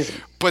was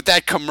amazing. But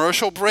that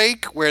commercial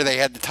break where they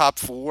had the top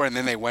four and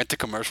then they went to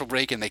commercial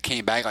break and they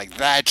came back, like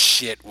that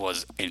shit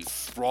was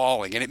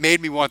enthralling. And it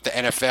made me want the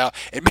NFL.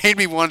 It made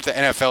me want the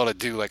NFL to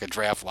do like a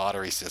draft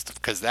lottery system,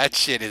 because that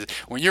shit is,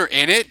 when you're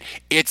in it,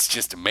 it's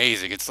just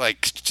amazing. It's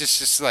like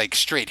just like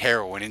straight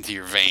heroin into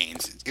your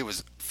veins. It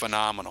was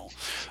phenomenal.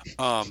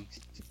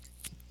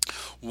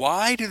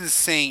 Why do the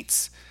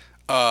Saints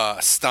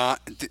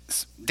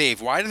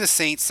Dave, why do the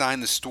Saints sign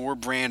the store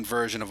brand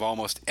version of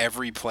almost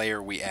every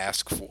player we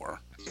ask for?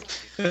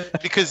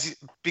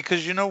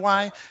 Because you know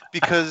why?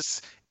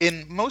 Because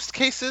in most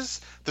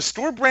cases, the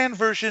store brand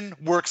version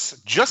works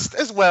just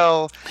as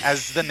well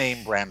as the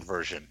name brand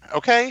version.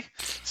 Okay?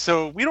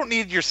 So we don't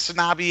need your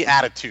snobby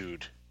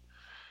attitude.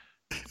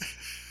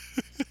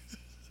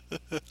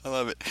 I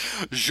love it.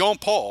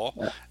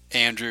 Jean-Paul,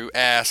 Andrew,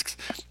 asks,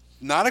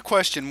 not a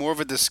question, more of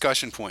a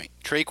discussion point.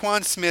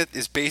 Traquan Smith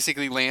is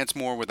basically Lance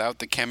Moore without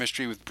the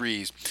chemistry with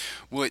Breeze.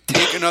 Will it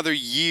take another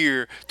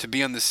year to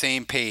be on the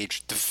same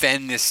page?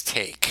 Defend this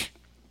take.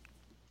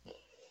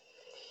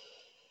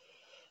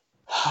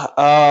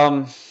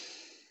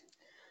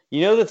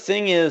 The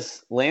thing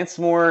is, Lance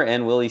Moore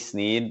and Willie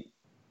Snead,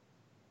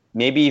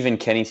 maybe even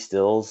Kenny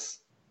Stills,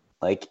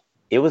 like,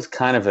 it was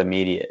kind of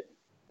immediate.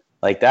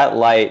 Like, that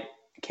light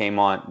came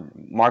on.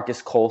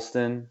 Marcus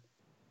Colston,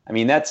 I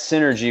mean, that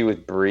synergy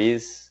with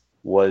Breeze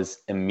was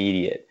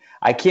immediate.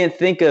 I can't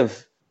think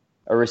of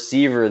a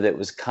receiver that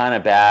was kind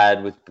of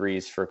bad with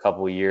Breeze for a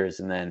couple of years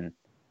and then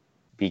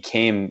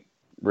became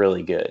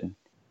really good.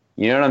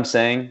 You know what I'm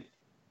saying?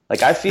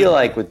 Like, I feel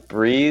like with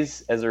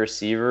Breeze as a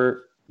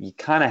receiver, you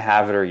kind of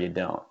have it or you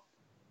don't.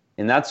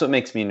 And that's what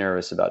makes me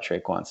nervous about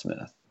Traquan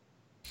Smith.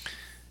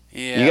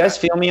 Yeah. You guys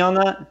feel me on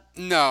that?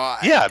 No.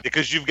 Yeah,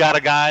 because you've got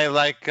a guy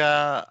like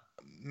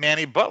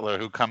Manny Butler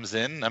who comes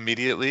in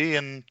immediately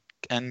and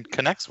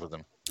connects with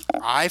him.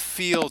 I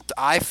feel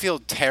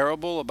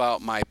terrible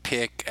about my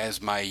pick as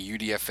my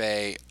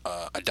UDFA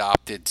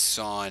adopted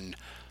son,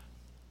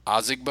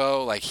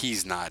 Ozigbo. Like,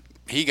 he's not.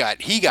 He got.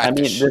 I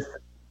mean,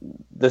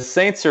 the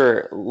Saints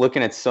are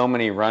looking at so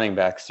many running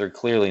backs. They're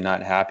clearly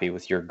not happy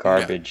with your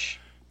garbage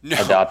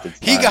adopted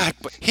son.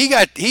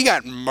 He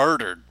got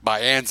murdered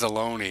by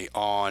Anzalone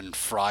on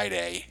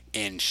Friday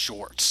in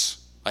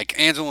shorts. Like,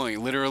 Anzalone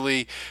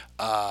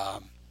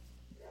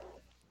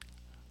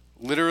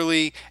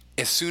literally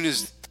as soon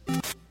as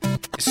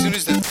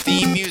the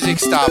theme music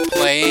stopped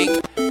playing,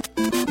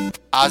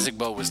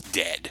 Ozigbo was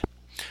dead.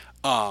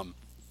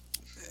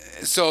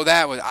 So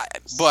that was,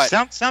 but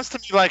sounds to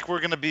me like we're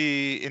going to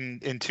be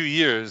in 2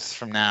 years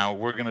from now.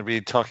 We're going to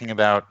be talking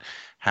about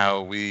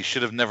how we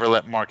should have never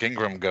let Mark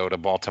Ingram go to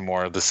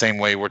Baltimore, the same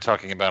way we're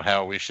talking about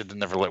how we should have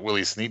never let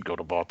Willie Snead go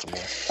to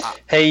Baltimore.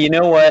 Hey, you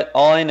know what?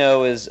 All I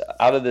know is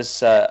out of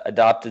this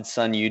adopted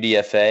son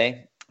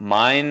UDFA,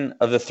 mine,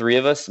 of the three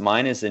of us,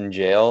 mine is in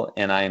jail,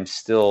 and I am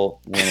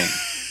still winning.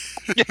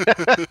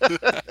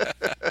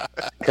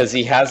 Because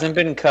he hasn't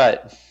been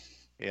cut.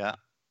 Yeah.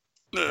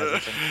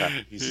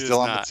 He's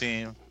still on the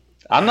team.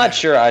 I'm not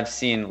sure I've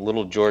seen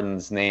Little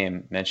Jordan's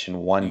name mentioned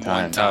one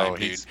time. No,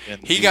 dude.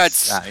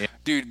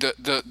 Dude,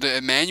 the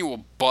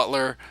Emmanuel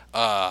Butler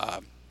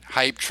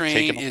hype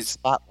train is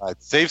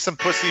spotlight. Save some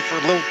pussy for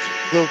Little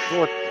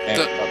Jordan.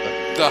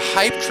 The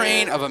hype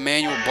train of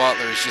Emmanuel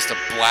Butler is just a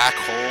black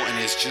hole and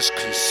is just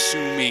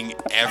consuming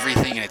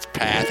everything in its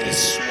path. It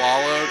has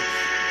swallowed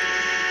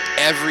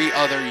every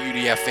other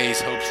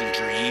UDFA's hopes and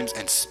dreams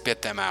and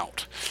spit them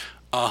out.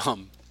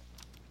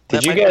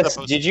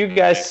 Did you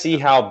guys see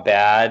how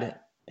bad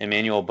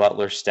Emmanuel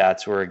Butler's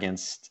stats were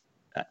against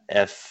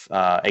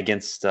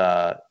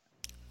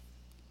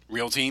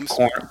real teams?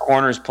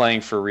 Corners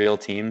playing for real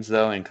teams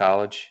though in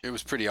college? It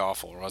was pretty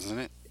awful,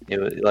 wasn't it? It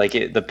was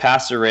the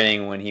passer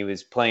rating when he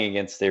was playing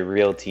against a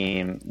real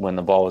team when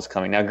the ball was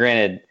coming. Now,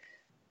 granted,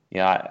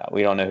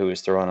 we don't know who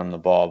was throwing him the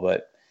ball,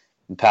 but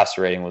the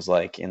passer rating was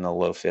like in the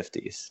low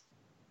 50s.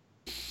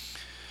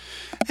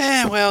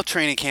 Well,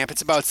 training camp,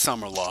 it's about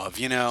summer love,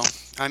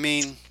 I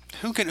mean,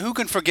 who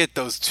can forget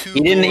those two?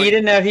 He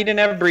didn't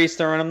have Brees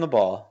throwing him the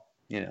ball,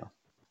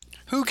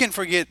 Who can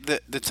forget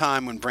the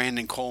time when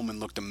Brandon Coleman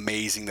looked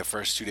amazing the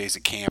first 2 days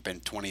of camp in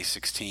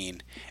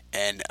 2016,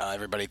 and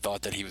everybody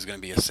thought that he was going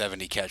to be a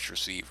 70-catch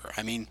receiver?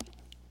 I mean,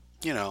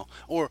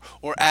 or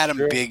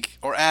Adam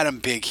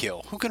Big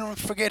Hill. Who can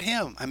forget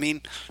him? I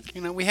mean,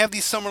 we have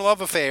these summer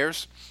love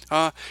affairs.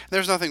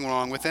 There's nothing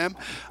wrong with them.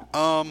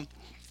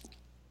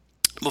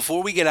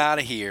 Before we get out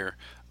of here,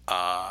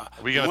 are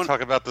we going to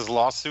talk about this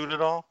lawsuit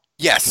at all?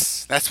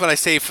 Yes, that's what I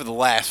saved for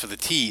the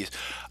tease.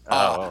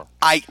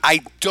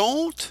 I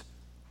don't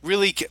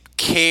really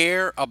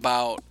care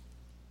about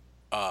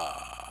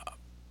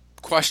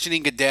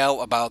questioning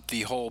Goodell about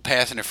the whole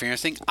pass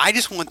interference thing. I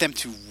just want them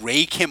to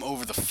rake him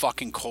over the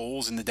fucking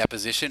coals in the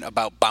deposition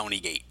about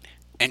Bountygate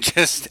and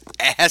just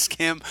ask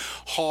him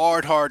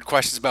hard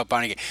questions about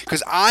Bountygate.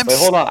 Because Wait,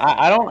 hold on.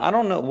 I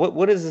don't know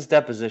what is this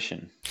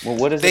deposition. Well,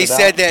 what is they it about?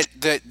 said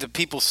that the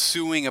people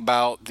suing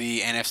about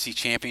the NFC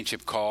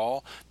Championship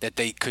call, that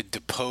they could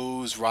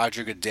depose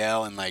Roger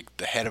Goodell and like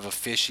the head of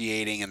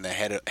officiating and the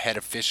head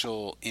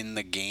official in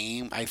the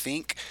game, I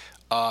think.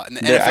 And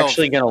the They're NFL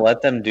actually going to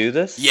let them do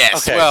this?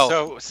 Yes. Okay,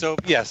 Well, so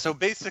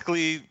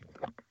basically,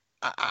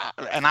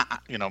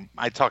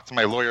 I talked to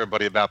my lawyer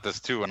buddy about this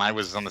too, and I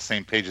was on the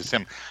same page as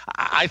him.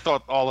 I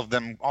thought all of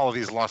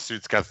these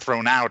lawsuits got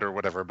thrown out or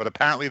whatever, but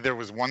apparently there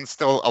was one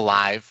still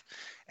alive,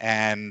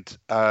 and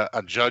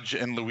a judge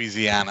in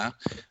Louisiana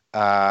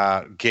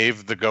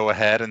gave the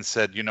go-ahead and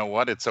said, you know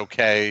what, it's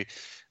okay.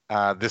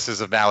 This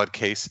is a valid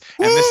case,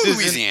 and this is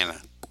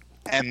Louisiana,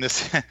 and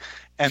this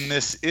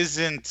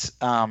isn't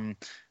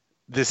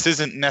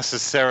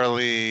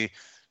necessarily.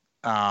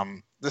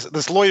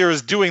 This lawyer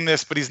is doing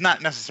this, but he's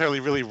not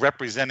necessarily really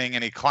representing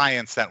any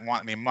clients that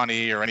want any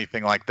money or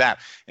anything like that.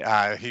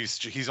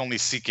 He's only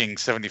seeking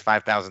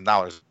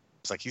 $75,000.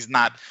 It's like he's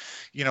not,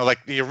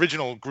 like the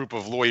original group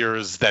of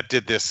lawyers that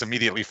did this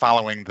immediately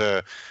following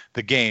the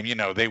game.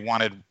 They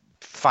wanted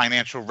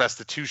financial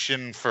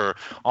restitution for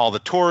all the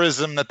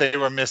tourism that they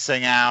were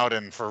missing out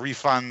and for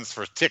refunds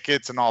for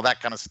tickets and all that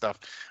kind of stuff.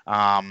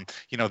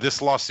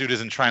 This lawsuit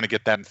isn't trying to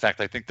get that. In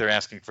fact, I think they're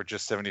asking for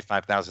just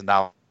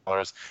 $75,000.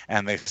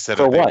 And they said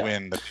if they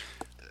win,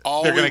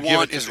 all we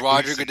want is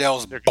Roger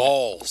Goodell's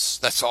balls.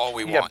 That's all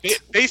we want.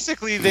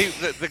 Basically,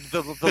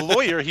 the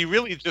lawyer he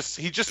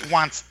just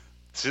wants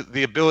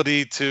the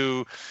ability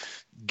to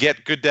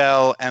get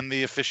Goodell and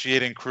the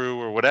officiating crew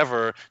or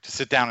whatever to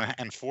sit down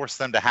and force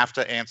them to have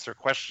to answer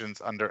questions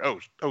under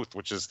oath,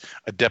 which is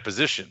a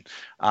deposition.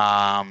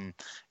 And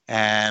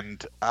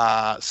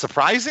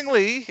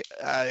surprisingly,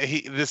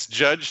 this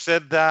judge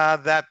said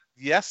that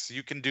yes,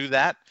 you can do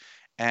that.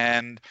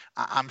 And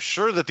I'm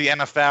sure that the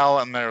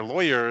NFL and their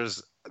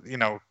lawyers,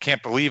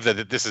 can't believe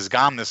that this has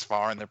gone this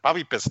far, and they're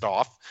probably pissed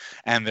off,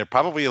 and they're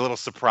probably a little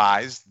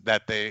surprised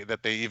that they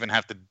even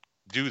have to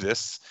do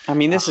this. I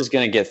mean, this is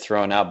going to get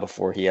thrown out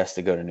before he has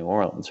to go to New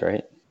Orleans,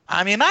 right?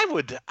 I mean, I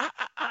would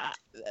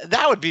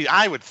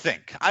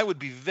think. I would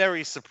be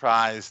very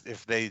surprised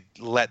if they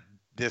let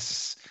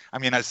this. I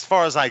mean, as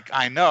far as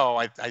I know,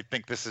 I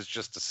think this is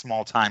just a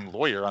small-time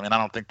lawyer. I mean, I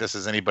don't think this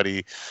is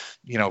anybody,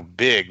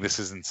 big. This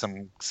isn't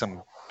some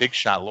big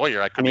shot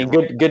lawyer.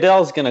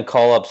 Goodell's going to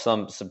call up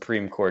some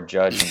Supreme Court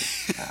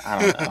judge.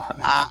 I don't know.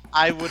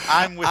 I'm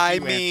with you. I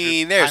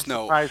mean, Andrew. there's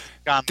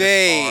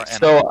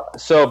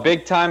So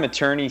big time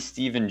attorney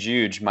Stephen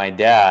Juge, my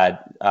dad,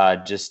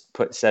 just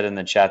said in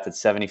the chat that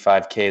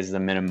 $75K is the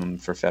minimum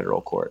for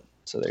federal court.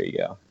 So there you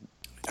go.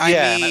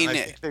 I mean,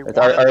 it's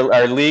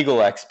our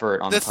legal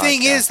expert on the podcast. The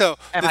thing is, though,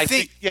 and I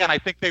think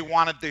they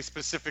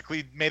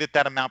specifically made it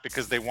that amount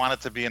because they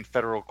wanted to be in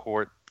federal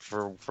court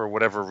for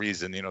whatever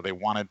reason. They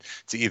wanted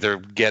to either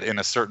get in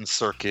a certain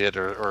circuit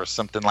or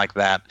something like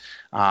that,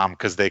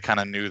 because they kind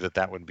of knew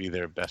that would be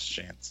their best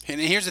chance. And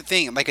here's the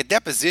thing, like a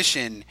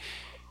deposition,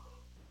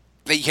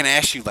 they can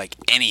ask you like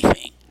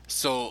anything.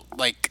 So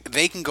like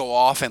they can go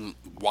off in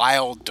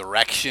wild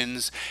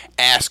directions,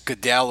 ask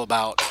Goodell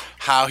about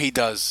how he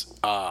does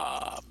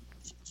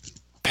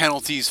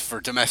penalties for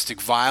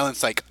domestic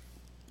violence, like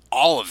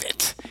all of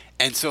it.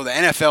 And so the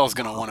NFL is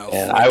going to want to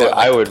avoid that.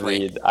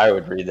 I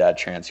would read that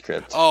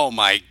transcript. Oh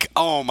my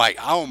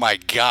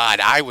God!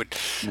 I would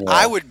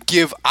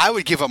give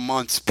a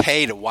month's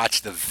pay to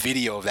watch the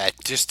video of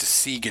that just to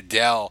see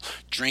Goodell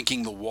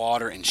drinking the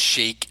water and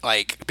shake,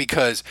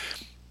 because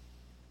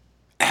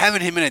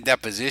having him in a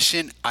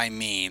deposition, I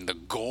mean, the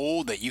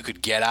gold that you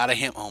could get out of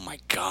him. Oh my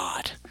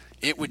God!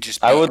 It would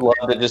just be... I would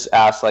love to just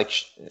ask, like,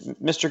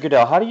 Mr.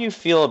 Goodell, how do you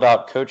feel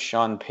about Coach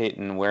Sean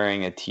Payton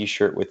wearing a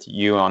T-shirt with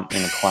you in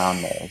a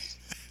clown nose?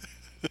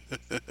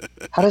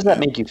 How does that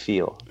make you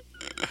feel?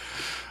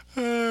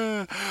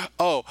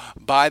 Oh,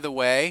 by the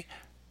way,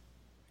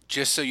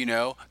 just so you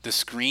know, the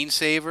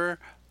screensaver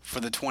for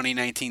the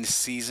 2019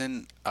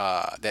 season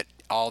that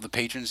all the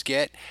patrons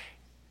get,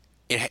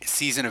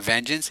 Season of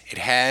Vengeance, it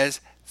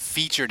has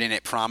featured in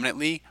it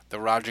prominently the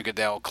Roger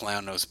Goodell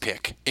clown nose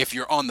pick. If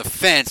you're on the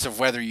fence of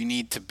whether you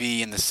need to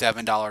be in the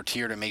 $7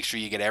 tier to make sure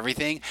you get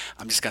everything,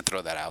 I'm just going to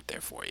throw that out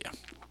there for you.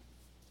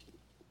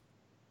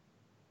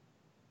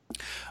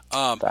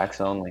 Facts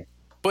only.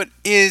 But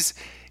there's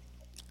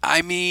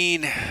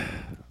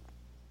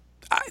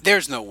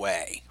no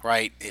way,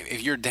 right?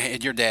 If your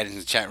dad is in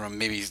the chat room,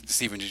 maybe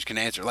Stephen just can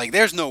answer. Like,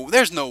 there's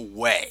no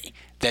way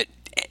that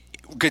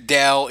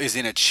Goodell is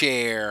in a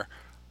chair,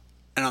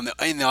 and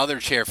in the other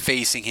chair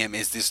facing him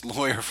is this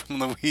lawyer from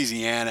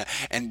Louisiana,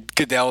 and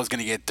Goodell is going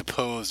to get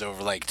deposed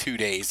over like 2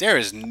 days. There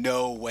is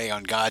no way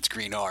on God's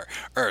green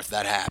earth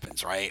that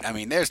happens, right? I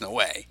mean, there's no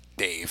way.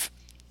 Dave,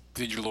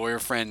 did your lawyer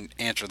friend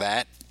answer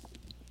that?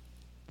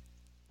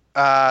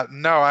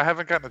 No, I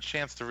haven't gotten a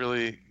chance to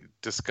really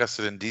discuss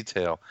it in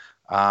detail.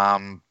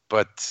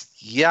 But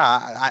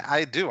yeah,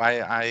 I do.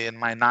 I in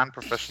my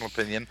non-professional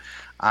opinion,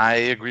 I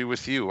agree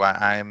with you.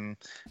 I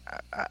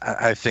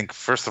think,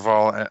 first of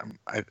all,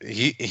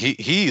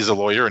 he's a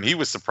lawyer, and he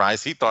was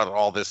surprised. He thought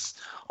all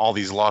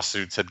these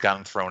lawsuits had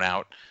gotten thrown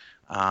out.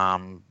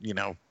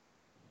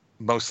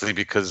 Mostly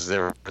because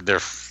they're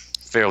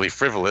fairly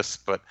frivolous.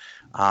 But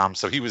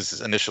so he was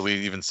initially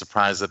even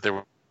surprised that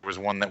there was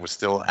one that was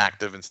still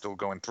active and still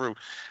going through.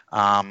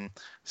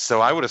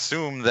 So I would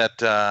assume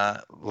that,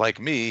 like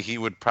me, he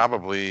would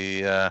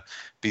probably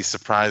be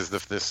surprised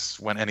if this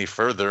went any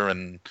further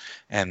and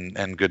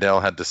Goodell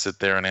had to sit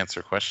there and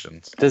answer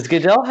questions. Does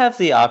Goodell have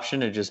the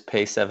option to just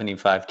pay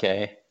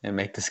 $75K and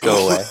make this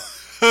go away?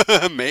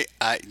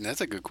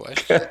 That's a good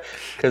question.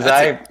 Because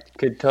I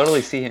could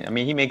totally see him. I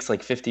mean, he makes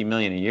like $50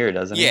 million a year,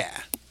 doesn't he? Yeah.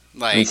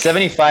 Like, I mean,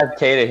 $75K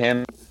to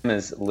him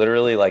is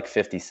literally like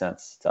 50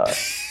 cents to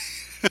us.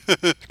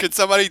 Could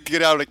somebody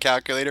get out a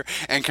calculator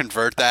and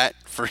convert that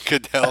for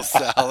Goodell's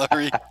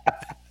salary?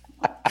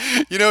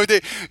 You know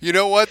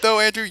what though,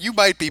 Andrew? You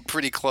might be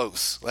pretty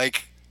close.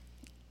 Like,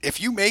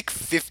 if you make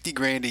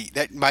 $50,000,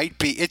 that might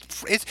be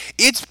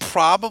it's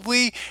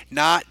probably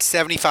not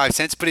 75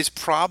 cents, but it's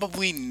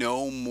probably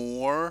no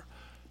more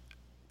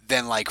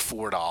than like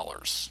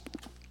 $4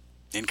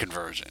 in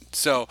conversion.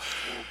 So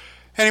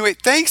anyway,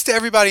 thanks to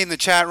everybody in the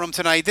chat room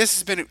tonight. This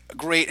has been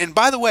great. And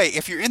by the way,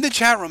 if you're in the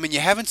chat room and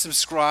you haven't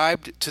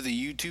subscribed to the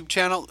YouTube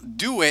channel,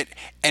 do it.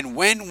 And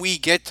when we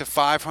get to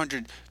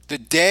 500, the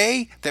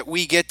day that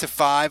we get to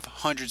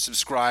 500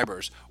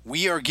 subscribers,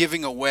 we are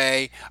giving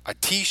away a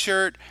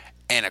T-shirt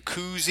and a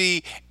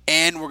koozie,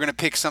 and we're going to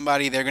pick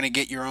somebody. They're going to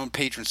get your own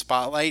patron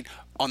spotlight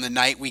on the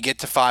night we get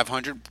to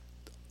 500.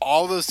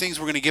 All those things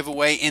we're going to give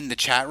away in the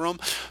chat room.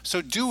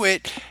 So do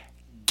it.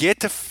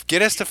 Get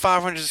us to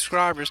 500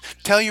 subscribers.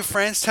 Tell your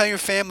friends, tell your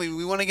family.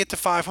 We want to get to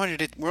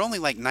 500. We're only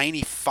like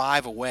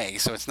 95 away,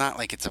 so it's not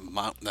like it's a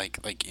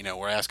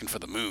we're asking for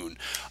the moon.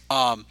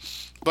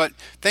 But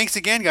thanks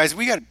again, guys.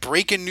 We got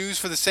breaking news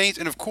for the Saints,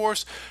 and of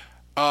course,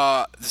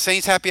 the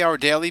Saints Happy Hour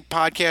Daily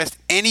podcast.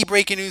 Any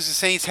breaking news the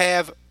Saints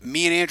have,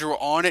 me and Andrew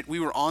were on it. We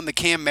were on the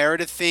Cam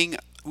Meredith thing.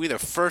 We were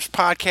the first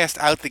podcast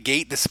out the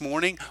gate this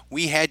morning.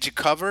 We had you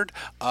covered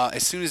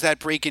as soon as that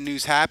breaking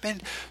news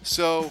happened.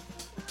 So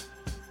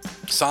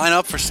sign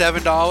up for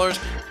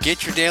 $7.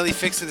 Get your daily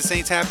fix of the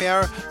Saints Happy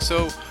Hour.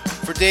 So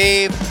for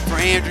Dave, for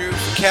Andrew,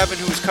 for Kevin,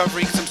 who is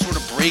covering some sort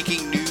of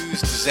breaking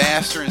news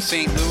disaster in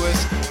St.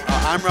 Louis,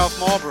 I'm Ralph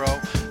Marlboro.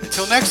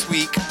 Until next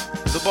week,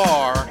 the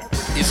bar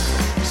is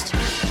closed.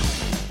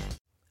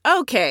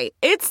 Okay,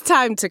 it's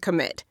time to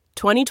commit.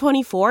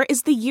 2024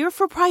 is the year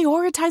for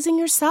prioritizing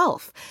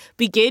yourself.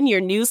 Begin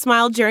your new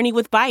smile journey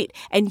with Byte,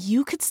 and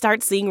you could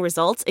start seeing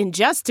results in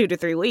just 2 to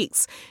 3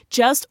 weeks.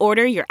 Just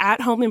order your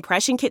at-home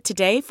impression kit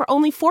today for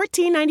only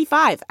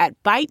 $14.95 at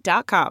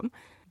Byte.com.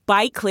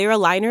 Byte Clear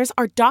aligners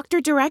are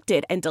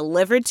doctor-directed and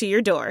delivered to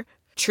your door.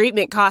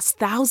 Treatment costs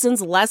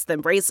thousands less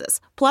than braces.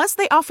 Plus,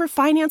 they offer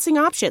financing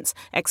options,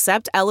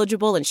 accept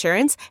eligible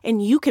insurance,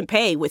 and you can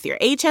pay with your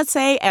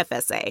HSA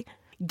FSA.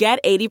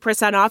 Get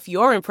 80% off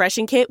your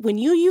impression kit when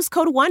you use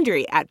code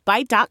WONDERY at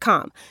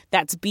Byte.com.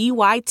 That's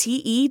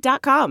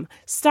BYTE.com.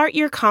 Start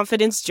your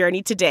confidence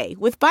journey today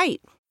with Byte.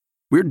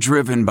 We're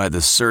driven by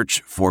the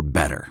search for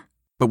better.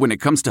 But when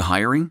it comes to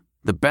hiring,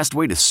 the best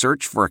way to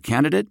search for a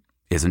candidate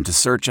isn't to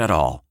search at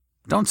all.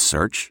 Don't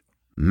search.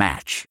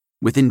 Match.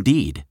 With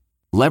Indeed.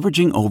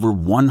 Leveraging over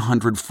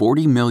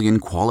 140 million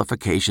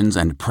qualifications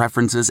and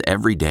preferences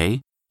every day,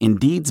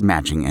 Indeed's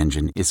matching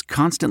engine is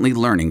constantly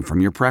learning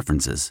from your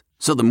preferences.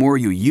 So the more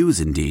you use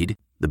Indeed,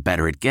 the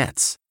better it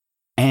gets.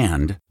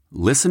 And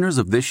listeners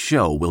of this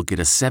show will get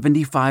a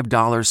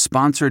 $75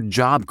 sponsored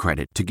job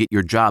credit to get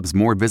your jobs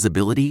more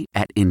visibility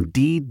at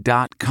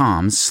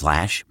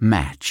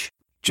Indeed.com/match.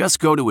 Just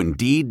go to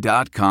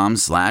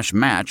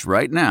Indeed.com/match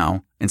right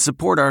now and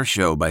support our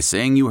show by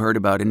saying you heard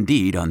about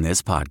Indeed on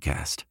this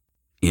podcast.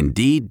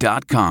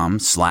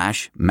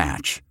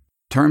 Indeed.com/match.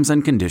 Terms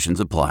and conditions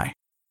apply.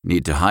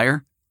 Need to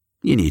hire?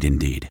 You need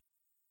Indeed.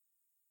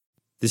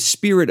 The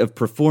spirit of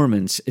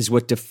performance is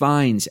what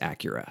defines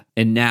Acura,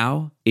 and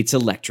now it's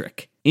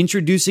electric.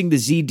 Introducing the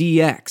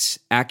ZDX,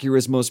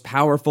 Acura's most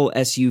powerful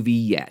SUV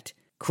yet.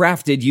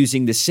 Crafted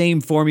using the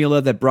same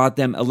formula that brought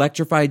them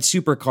electrified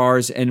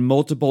supercars and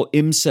multiple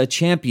IMSA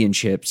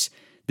championships,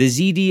 the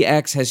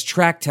ZDX has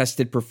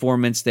track-tested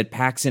performance that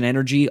packs an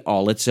energy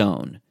all its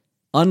own.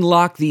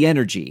 Unlock the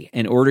energy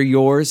and order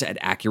yours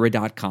at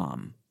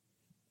Acura.com.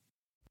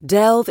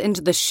 Delve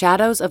into the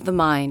shadows of the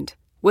mind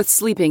with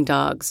Sleeping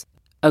Dogs,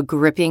 a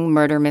gripping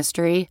murder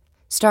mystery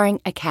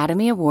starring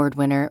Academy Award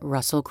winner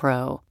Russell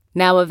Crowe.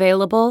 Now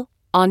available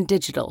on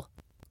digital.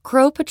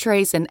 Crowe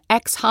portrays an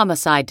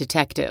ex-homicide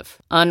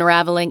detective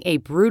unraveling a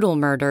brutal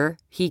murder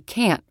he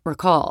can't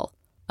recall.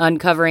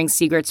 Uncovering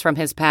secrets from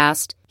his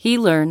past, he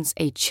learns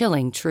a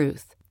chilling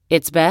truth.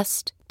 It's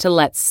best to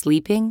let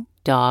sleeping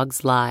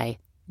dogs lie.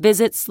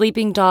 Visit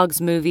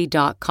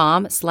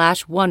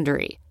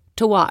sleepingdogsmovie.com/Wondery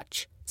to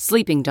watch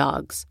Sleeping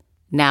Dogs,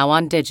 now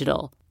on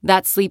digital.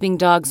 That's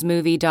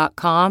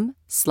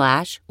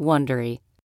sleepingdogsmovie.com/Wondery.